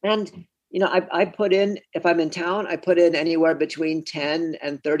 And I put in, if I'm in town, I put in anywhere between 10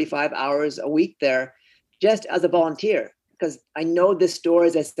 and 35 hours a week there just as a volunteer, because I know this store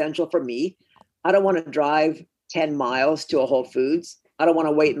is essential for me. I don't want to drive 10 miles to a Whole Foods. I don't want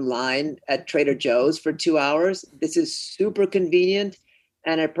to wait in line at Trader Joe's for 2 hours. This is super convenient,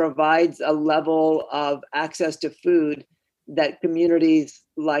 and it provides a level of access to food that communities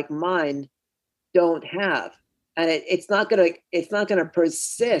like mine don't have. And it's not gonna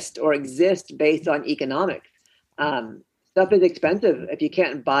persist or exist based on economics. Stuff is expensive if you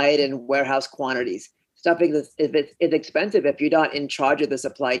can't buy it in warehouse quantities. Stuff is expensive if you're not in charge of the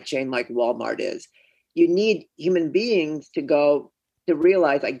supply chain like Walmart is. You need human beings to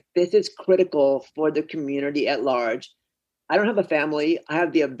realize like this is critical for the community at large. I don't have a family. I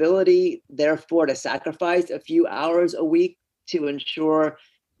have the ability, therefore, to sacrifice a few hours a week to ensure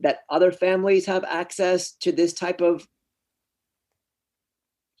that other families have access to this type of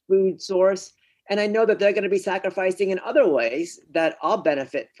food source. And I know that they're going to be sacrificing in other ways that I'll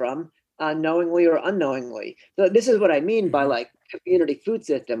benefit from, knowingly or unknowingly. So this is what I mean by like community food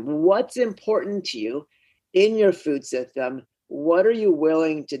system. What's important to you in your food system? What are you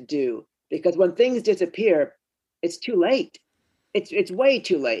willing to do? Because when things disappear, it's too late. It's way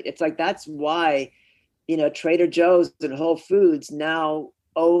too late. It's like, that's why, Trader Joe's and Whole Foods now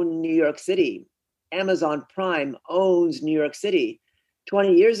own New York City. Amazon Prime owns New York City.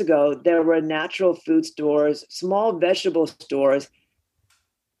 20 years ago, there were natural food stores, small vegetable stores,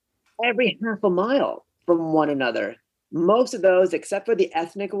 every half a mile from one another. Most of those, except for the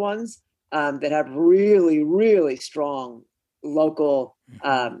ethnic ones that have really, really strong local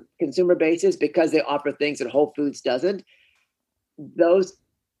consumer bases because they offer things that Whole Foods doesn't, those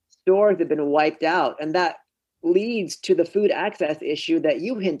stores have been wiped out. And that leads to the food access issue that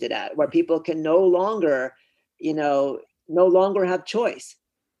you hinted at, where people can no longer, no longer have choice.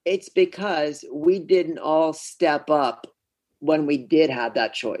 It's because we didn't all step up when we did have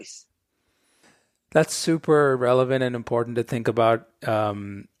that choice. That's super relevant and important to think about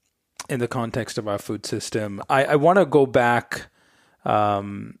in the context of our food system. I want to go back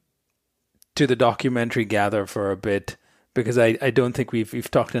to the documentary Gather for a bit, because I don't think we've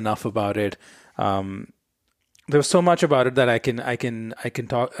talked enough about it. There's so much about it that I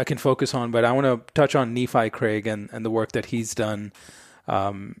can focus on, but I want to touch on Nephi Craig and the work that he's done.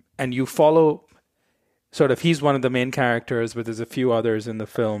 And you follow sort of, he's one of the main characters, but there's a few others in the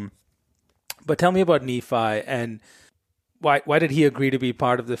film. But tell me about Nephi, and why did he agree to be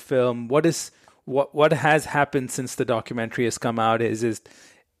part of the film? What has happened since the documentary has come out?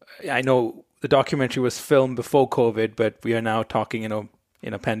 I know the documentary was filmed before COVID, but we are now talking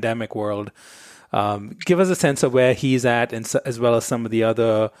in a pandemic world. Give us a sense of where he's at, and as well as some of the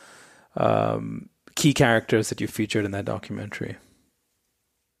other key characters that you featured in that documentary.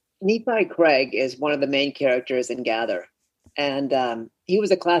 Nephi Craig is one of the main characters in Gather. And he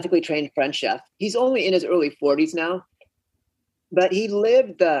was a classically trained French chef. He's only in his early 40s now, but he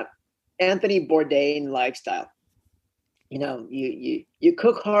lived the Anthony Bourdain lifestyle. You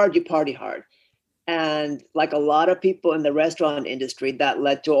cook hard, you party hard. And like a lot of people in the restaurant industry, that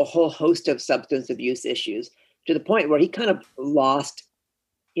led to a whole host of substance abuse issues, to the point where he kind of lost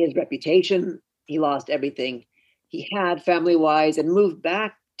his reputation. He lost everything he had family-wise, and moved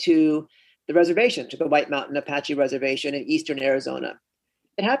back to the reservation, to the White Mountain Apache Reservation in eastern Arizona.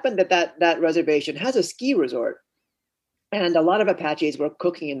 It happened that reservation has a ski resort, and a lot of Apaches were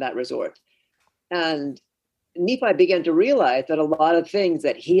cooking in that resort. And Nephi began to realize that a lot of things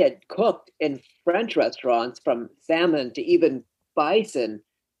that he had cooked in French restaurants, from salmon to even bison,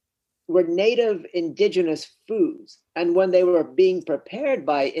 were native indigenous foods. And when they were being prepared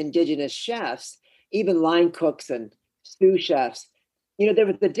by indigenous chefs, even line cooks and sous chefs, there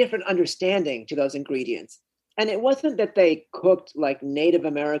was a different understanding to those ingredients. And it wasn't that they cooked like Native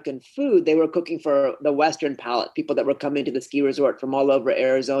American food. They were cooking for the Western palate, people that were coming to the ski resort from all over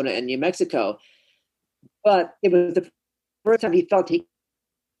Arizona and New Mexico. But it was the first time he felt he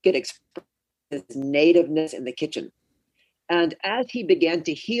could express his nativeness in the kitchen. And as he began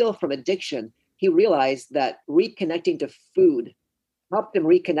to heal from addiction, he realized that reconnecting to food helped him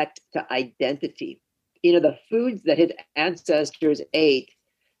reconnect to identity. The foods that his ancestors ate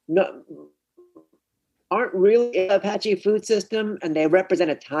aren't really an Apache food system, and they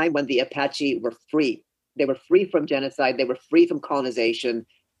represent a time when the Apache were free. They were free from genocide. They were free from colonization,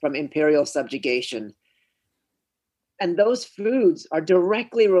 from imperial subjugation. And those foods are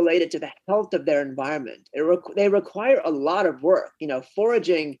directly related to the health of their environment. They require a lot of work.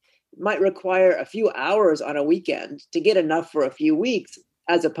 Foraging might require a few hours on a weekend to get enough for a few weeks,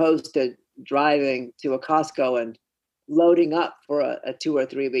 as opposed to driving to a Costco and loading up for a 2 or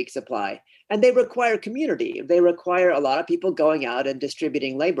 3 week supply. And they require community. They require a lot of people going out and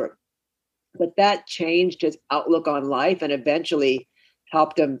distributing labor. But that changed his outlook on life and eventually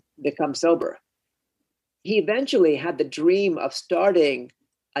helped him become sober. He eventually had the dream of starting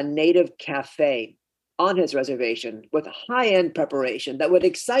a native cafe on his reservation with high-end preparation that would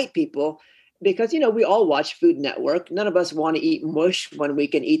excite people, because, we all watch Food Network. None of us want to eat mush when we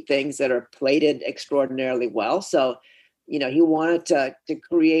can eat things that are plated extraordinarily well. So, he wanted to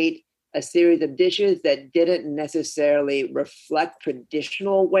create a series of dishes that didn't necessarily reflect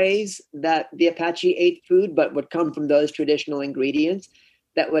traditional ways that the Apache ate food, but would come from those traditional ingredients,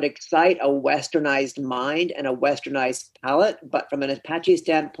 that would excite a westernized mind and a westernized palate, but from an Apache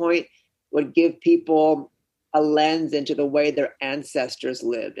standpoint, would give people a lens into the way their ancestors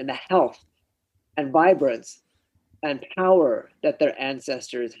lived and the health and vibrance and power that their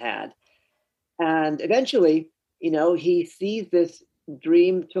ancestors had. And eventually, he sees this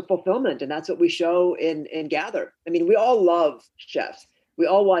dream to fulfillment. And that's what we show in Gather. I mean, we all love chefs. We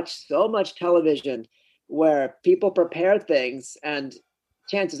all watch so much television where people prepare things, and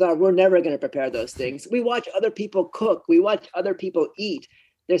chances are we're never going to prepare those things. We watch other people cook. We watch other people eat.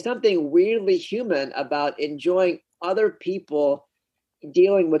 There's something weirdly human about enjoying other people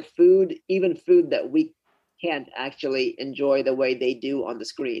dealing with food, even food that we can't actually enjoy the way they do on the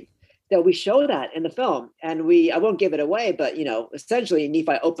screen. So we show that in the film, and I won't give it away, but essentially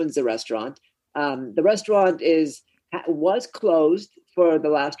Nephi opens the restaurant. The restaurant was closed for the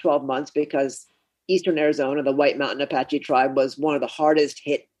last 12 months because eastern Arizona, the White Mountain Apache tribe, was one of the hardest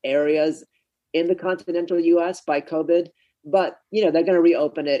hit areas in the continental US by COVID. But, they're going to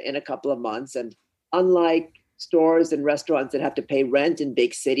reopen it in a couple of months. And unlike stores and restaurants that have to pay rent in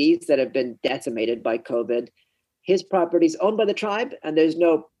big cities that have been decimated by COVID, his property is owned by the tribe and there's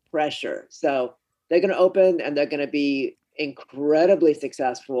no pressure. So they're going to open and they're going to be incredibly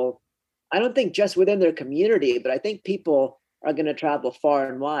successful. I don't think just within their community, but I think people are going to travel far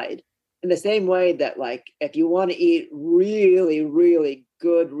and wide. In the same way that, like, if you want to eat really, really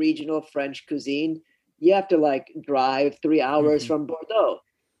good regional French cuisine, you have to like drive 3 hours from Bordeaux.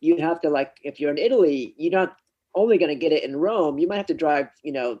 You have to, like, if you're in Italy, you're not only going to get it in Rome, you might have to drive,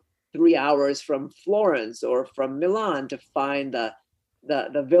 3 hours from Florence or from Milan to find the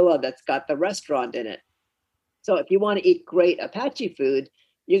villa that's got the restaurant in it. So if you want to eat great Apache food,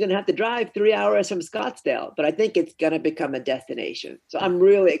 you're going to have to drive 3 hours from Scottsdale, but I think it's going to become a destination. So I'm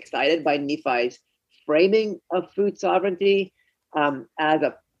really excited by Nephi's framing of food sovereignty as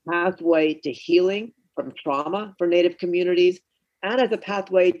a pathway to healing from trauma for Native communities and as a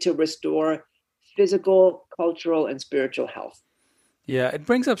pathway to restore physical, cultural, and spiritual health. Yeah, it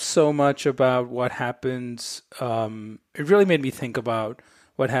brings up so much about what happens. It really made me think about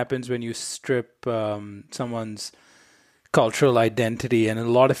what happens when you strip someone's cultural identity, and a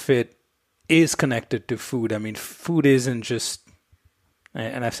lot of it is connected to food. I mean, food isn't just,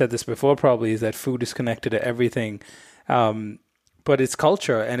 and I've said this before probably, is that food is connected to everything, but it's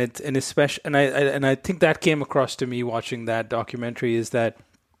culture, and especially, and I think that came across to me watching that documentary, is that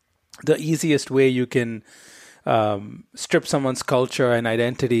the easiest way you can strip someone's culture and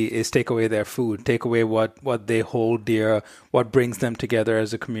identity is take away their food, take away what they hold dear, what brings them together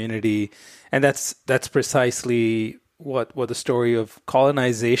as a community, and that's precisely what the story of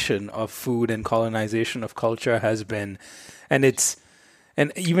colonization of food and colonization of culture has been. And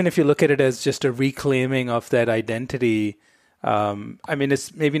even if you look at it as just a reclaiming of that identity, I mean,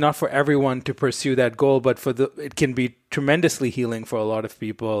 it's maybe not for everyone to pursue that goal, but it can be tremendously healing for a lot of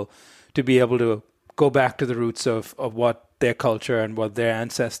people to be able to go back to the roots of what their culture and what their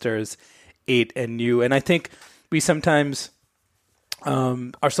ancestors ate and knew. And I think we sometimes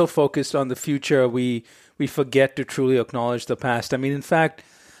are so focused on the future, we forget to truly acknowledge the past. I mean, in fact,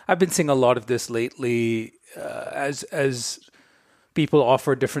 I've been seeing a lot of this lately as people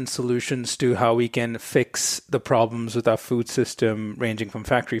offer different solutions to how we can fix the problems with our food system, ranging from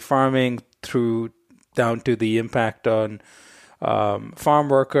factory farming down to the impact on farm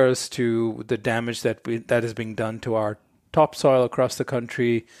workers, to the damage that is being done to our topsoil across the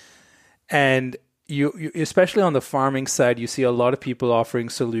country. And you especially on the farming side, you see a lot of people offering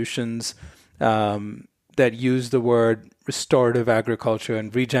solutions that use the word restorative agriculture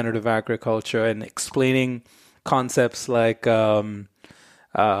and regenerative agriculture, and explaining concepts like rotational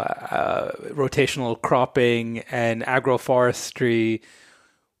cropping and agroforestry,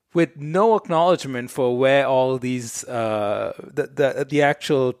 with no acknowledgement for where all these the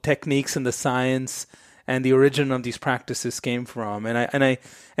actual techniques and the science and the origin of these practices came from. And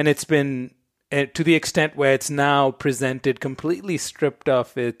it's been to the extent where it's now presented completely stripped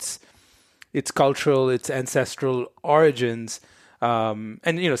of its cultural, its ancestral origins.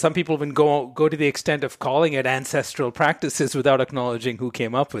 And some people even go to the extent of calling it ancestral practices without acknowledging who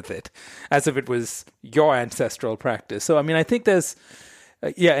came up with it, as if it was your ancestral practice. So I mean, I think there's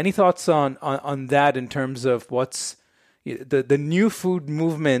any thoughts on that in terms of what's the new food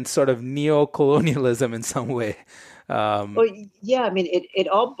movement, sort of neo-colonialism in some way? Well, yeah, I mean, it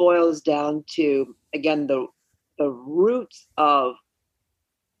all boils down to, again, the roots of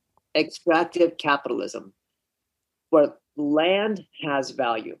extractive capitalism, where land has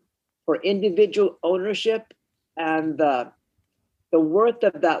value for individual ownership, and the worth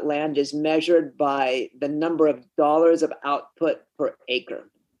of that land is measured by the number of dollars of output per acre.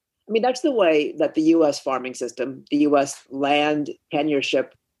 I mean, that's the way that the U.S. farming system, the U.S. land tenureship,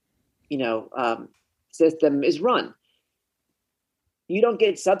 system is run. You don't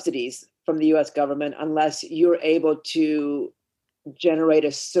get subsidies from the U.S. government unless you're able to generate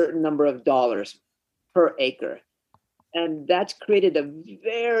a certain number of dollars per acre. And that's created a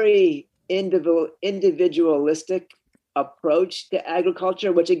very individualistic approach to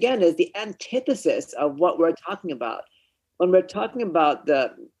agriculture, which again is the antithesis of what we're talking about. When we're talking about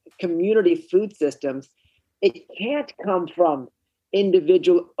the community food systems, it can't come from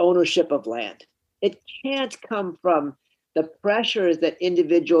individual ownership of land. It can't come from the pressures that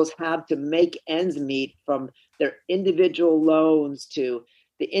individuals have to make ends meet, from their individual loans to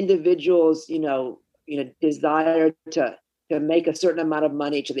the individual's, desire to make a certain amount of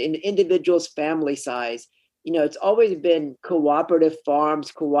money, to the individual's family size. It's always been cooperative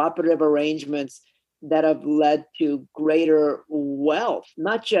farms, cooperative arrangements that have led to greater wealth,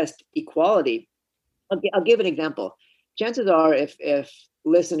 not just equality. I'll give an example. Chances are, if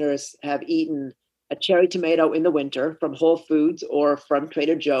listeners have eaten a cherry tomato in the winter from Whole Foods or from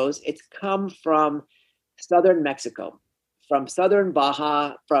Trader Joe's, it's come from southern Mexico, from southern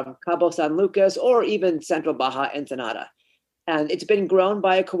Baja, from Cabo San Lucas, or even central Baja Ensenada. And it's been grown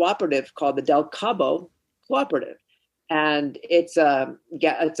by a cooperative called the Del Cabo Cooperative. And it's a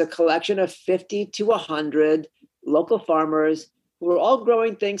collection of 50 to 100 local farmers who are all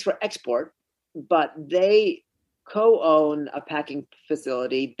growing things for export, but they co-own a packing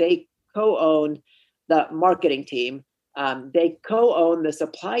facility. They co-own the marketing team. They co-own the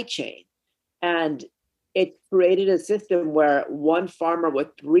supply chain. And it created a system where one farmer with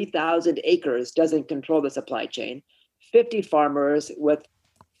 3,000 acres doesn't control the supply chain. 50 farmers with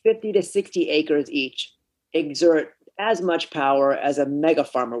 50 to 60 acres each exert as much power as a mega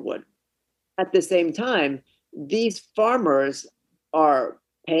farmer would. At the same time, these farmers are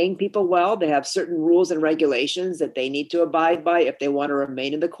paying people well. They have certain rules and regulations that they need to abide by if they want to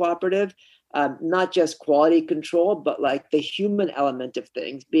remain in the cooperative. Not just quality control, but like the human element of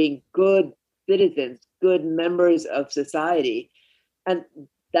things, being good citizens, good members of society. And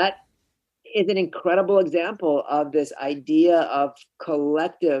that is an incredible example of this idea of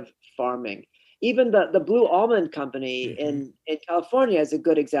collective farming. Even the Blue Almond Company in California is a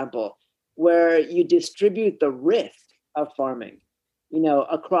good example, where you distribute the risk of farming,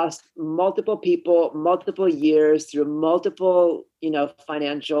 across multiple people, multiple years, through multiple,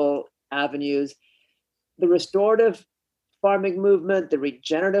 financial avenues. The restorative farming movement, the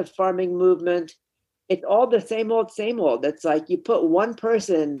regenerative farming movement, it's all the same old, same old. It's like you put one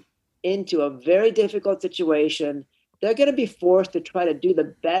person into a very difficult situation, they're going to be forced to try to do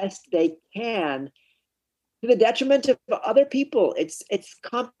the best they can to the detriment of other people. It's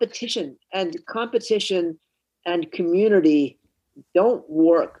competition and community don't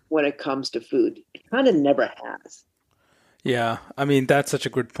work when it comes to food. It kind of never has. Yeah, I mean, that's such a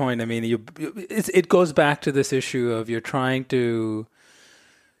good point. I mean, it goes back to this issue of you're trying to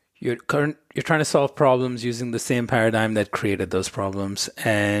solve problems using the same paradigm that created those problems,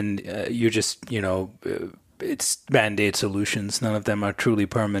 and you just it's band-aid solutions. None of them are truly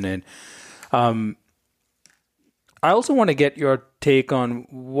permanent. I also want to get your take on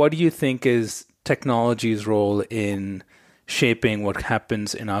what do you think is technology's role in shaping what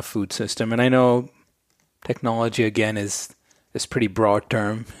happens in our food system? And I know technology, again, is pretty broad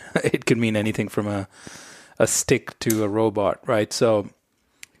term. It could mean anything from a stick to a robot, right? So,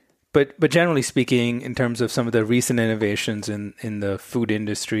 but generally speaking, in terms of some of the recent innovations in the food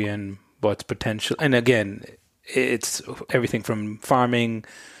industry and what's potential, and again, it's everything from farming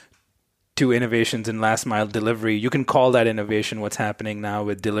to innovations in last mile delivery. You can call that innovation what's happening now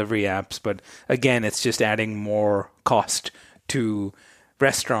with delivery apps, but again, it's just adding more cost to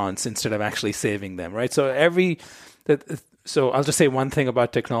restaurants instead of actually saving them, right? So I'll just say one thing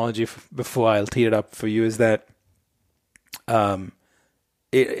about technology before I'll tee it up for you is that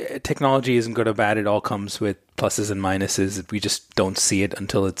technology isn't good or bad. It all comes with pluses and minuses. We just don't see it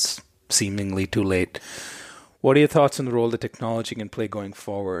until it's seemingly too late. What are your thoughts on the role that technology can play going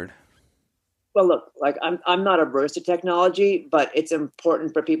forward? Well, look, like I'm not averse to technology, but it's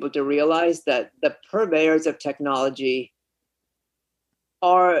important for people to realize that the purveyors of technology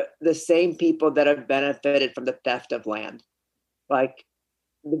are the same people that have benefited from the theft of land. Like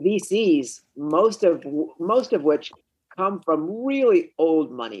the VCs, most of which come from really old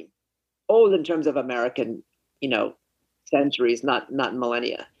money, old in terms of American, centuries, not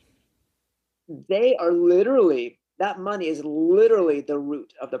millennia. They are that money is literally the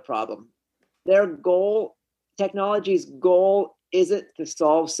root of the problem. Their goal, technology's goal, isn't to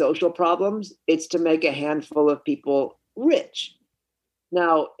solve social problems. It's to make a handful of people rich.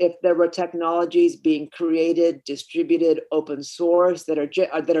 Now, if there were technologies being created, distributed, open source that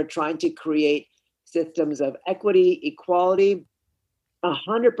are trying to create systems of equity, equality,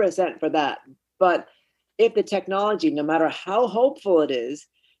 100% for that. But if the technology, no matter how hopeful it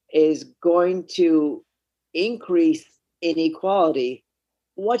is going to increase inequality,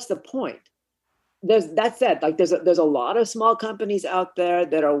 what's the point? That said, like there's a lot of small companies out there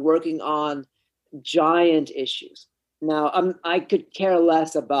that are working on giant issues. Now, I could care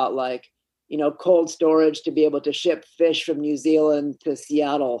less about cold storage to be able to ship fish from New Zealand to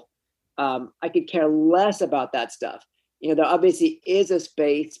Seattle. I could care less about that stuff. There obviously is a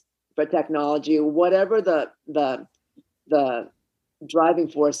space for technology, whatever the driving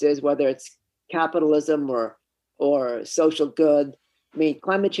force is, whether it's capitalism or social good. I mean,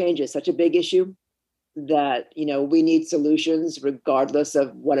 climate change is such a big issue that, we need solutions regardless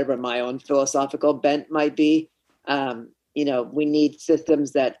of whatever my own philosophical bent might be. We need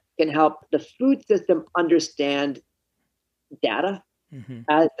systems that can help the food system understand data.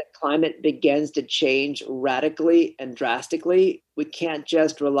 As the climate begins to change radically and drastically. We can't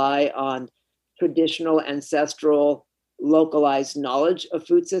just rely on traditional, ancestral, localized knowledge of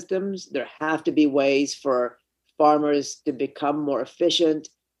food systems. There have to be ways for farmers to become more efficient,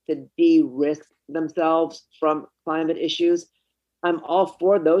 to de-risk themselves from climate issues. I'm all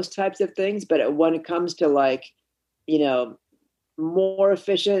for those types of things, but when it comes to like, more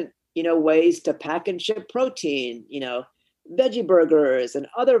efficient, ways to pack and ship protein, veggie burgers and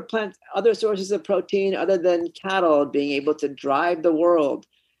other sources of protein other than cattle being able to drive the world,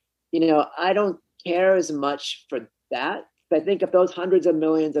 I don't care as much for that. I think if those hundreds of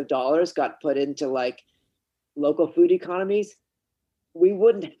millions of dollars got put into like local food economies, we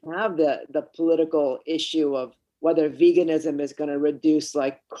wouldn't have the political issue of whether veganism is going to reduce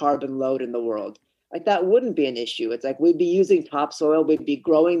like carbon load in the world. Like that wouldn't be an issue. It's like we'd be using topsoil, we'd be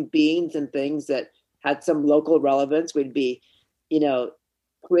growing beans and things that had some local relevance. We'd be,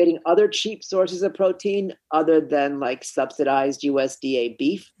 creating other cheap sources of protein other than like subsidized USDA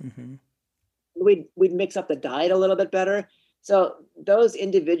beef. Mm-hmm. We'd mix up the diet a little bit better. So those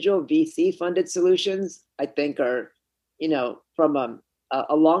individual VC funded solutions, I think are, from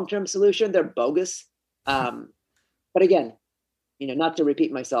a long-term solution, they're bogus. But again, not to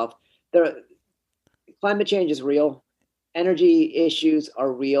repeat myself, climate change is real. Energy issues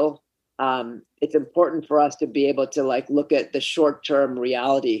are real. It's important for us to be able to like look at the short-term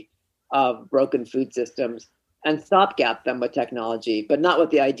reality of broken food systems and stopgap them with technology, but not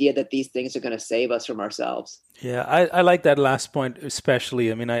with the idea that these things are going to save us from ourselves. Yeah, I like that last point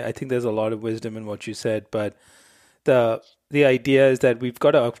especially. I mean, I think there's a lot of wisdom in what you said, but the idea is that we've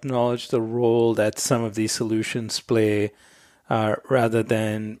got to acknowledge the role that some of these solutions play, rather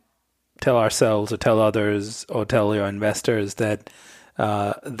than tell ourselves or tell others or tell your investors that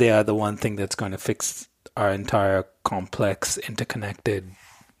they are the one thing that's going to fix our entire complex, interconnected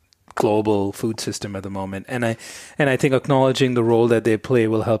global food system at the moment. And I think acknowledging the role that they play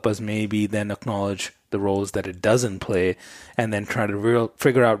will help us maybe then acknowledge the roles that it doesn't play, and then try to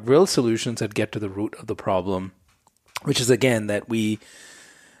figure out real solutions that get to the root of the problem, which is again that we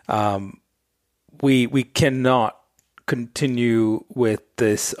cannot continue with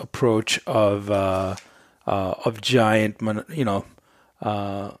this approach of giant,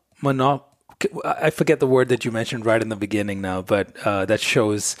 I forget the word that you mentioned right in the beginning now, but that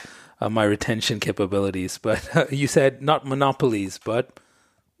shows my retention capabilities. But you said not monopolies, but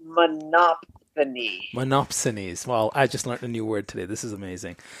monopsonies. Well, I just learned a new word today. This is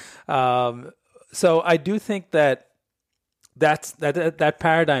amazing. So I do think that that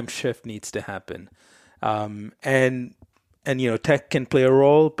paradigm shift needs to happen. And tech can play a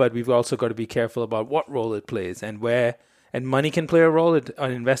role, but we've also got to be careful about what role it plays and where. And money can play a role,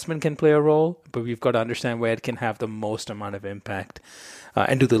 an investment can play a role, but we've got to understand where it can have the most amount of impact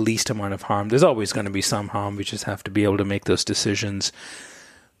and do the least amount of harm. There's always going to be some harm. We just have to be able to make those decisions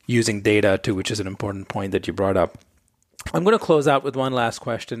using data too, which is an important point that you brought up. I'm going to close out with one last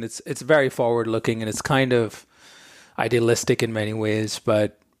question. It's very forward-looking and it's kind of idealistic in many ways,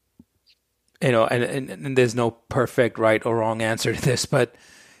 but and there's no perfect right or wrong answer to this, but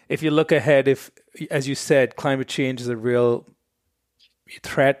if you look ahead, if, as you said, climate change is a real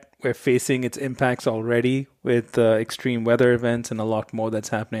threat, we're facing its impacts already with extreme weather events and a lot more that's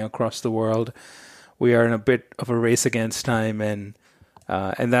happening across the world. We are in a bit of a race against time, and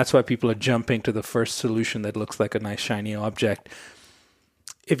that's why people are jumping to the first solution that looks like a nice shiny object.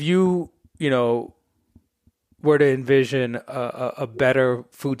 If you were to envision a better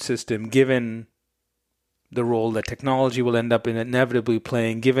food system, given the role that technology will end up inevitably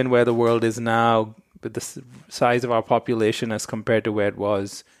playing, given where the world is now, with the size of our population as compared to where it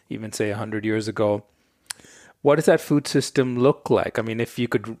was even say 100 years ago, what does that food system look like? I mean, if you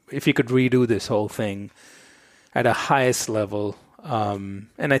could redo this whole thing at a highest level, and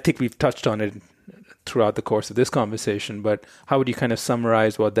I think we've touched on it throughout the course of this conversation, but how would you kind of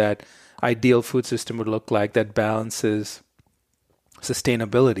summarize what that ideal food system would look like that balances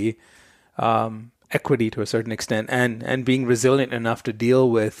sustainability, equity to a certain extent, and being resilient enough to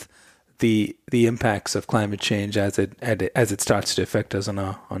deal with the impacts of climate change as it starts to affect us on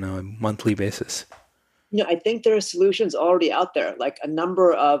a monthly basis? I think there are solutions already out there, like a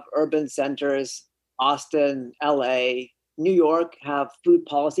number of urban centers, Austin, LA, New York, have food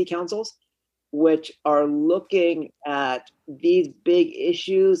policy councils, which are looking at these big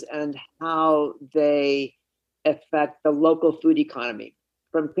issues and how they affect the local food economy,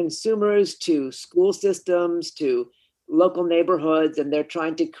 from consumers to school systems to local neighborhoods. And they're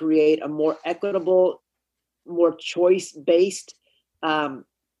trying to create a more equitable, more choice-based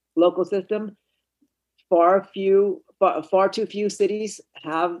local system. Far too few cities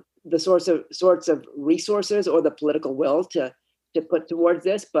have the sorts of resources or the political will to put towards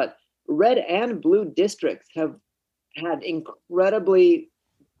this, but red and blue districts have had incredibly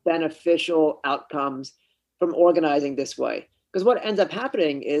beneficial outcomes from organizing this way. Because what ends up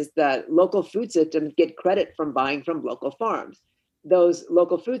happening is that local food systems get credit from buying from local farms. Those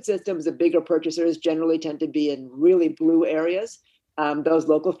local food systems, the bigger purchasers, generally tend to be in really blue areas. Those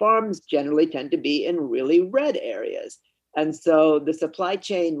local farms generally tend to be in really red areas. And so the supply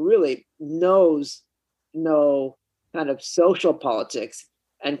chain really knows no kind of social politics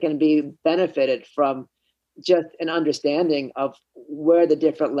and can be benefited from just an understanding of where the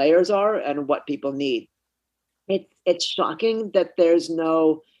different layers are and what people need. It's shocking that there's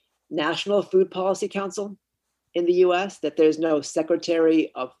no National Food Policy Council in the US, that there's no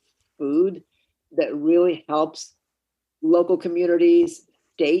Secretary of Food that really helps local communities,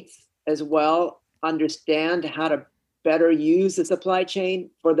 states as well, understand how to better use the supply chain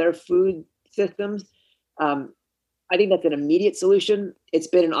for their food systems. I think that's an immediate solution. It's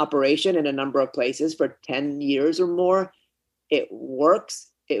been in operation in a number of places for 10 years or more. It works.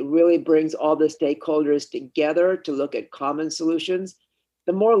 It really brings all the stakeholders together to look at common solutions.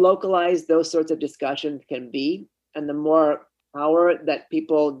 The more localized those sorts of discussions can be, and the more power that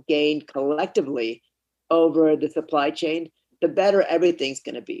people gain collectively over the supply chain, the better everything's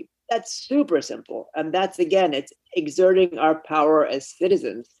going to be. That's super simple. And that's, again, it's exerting our power as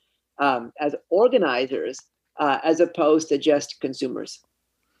citizens, as organizers, as opposed to just consumers.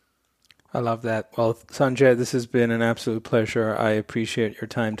 I love that. Well, Sanjay, this has been an absolute pleasure. I appreciate your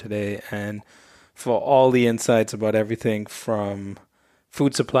time today and for all the insights about everything from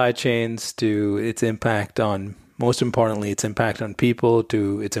food supply chains to its impact on, most importantly, its impact on people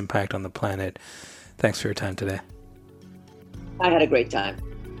to its impact on the planet. Thanks for your time today. I had a great time.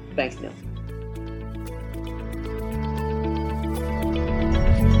 Thanks, Neil.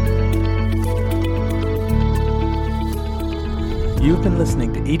 You've been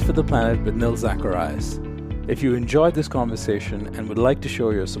listening to Eat for the Planet with Nil Zacharias. If you enjoyed this conversation and would like to show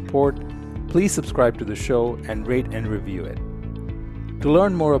your support, please subscribe to the show and rate and review it. To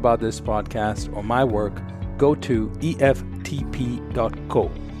learn more about this podcast or my work, go to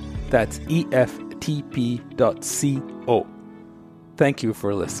eftp.co. That's eftp.co. Thank you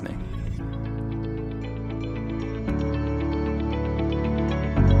for listening.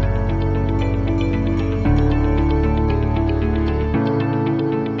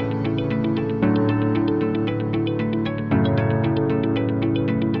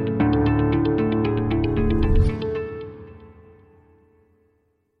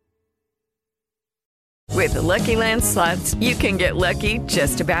 With the Lucky Land Slots, you can get lucky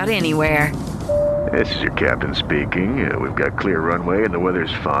just about anywhere. This is your captain speaking. We've got clear runway and the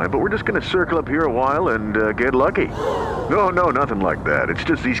weather's fine, but we're just going to circle up here a while and get lucky. No, nothing like that. It's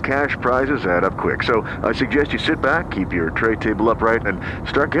just these cash prizes add up quick. So I suggest you sit back, keep your tray table upright, and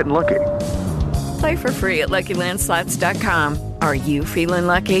start getting lucky. Play for free at LuckyLandSlots.com. Are you feeling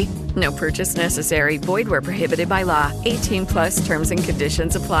lucky? No purchase necessary. Void where prohibited by law. 18+ terms and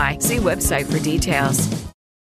conditions apply. See website for details.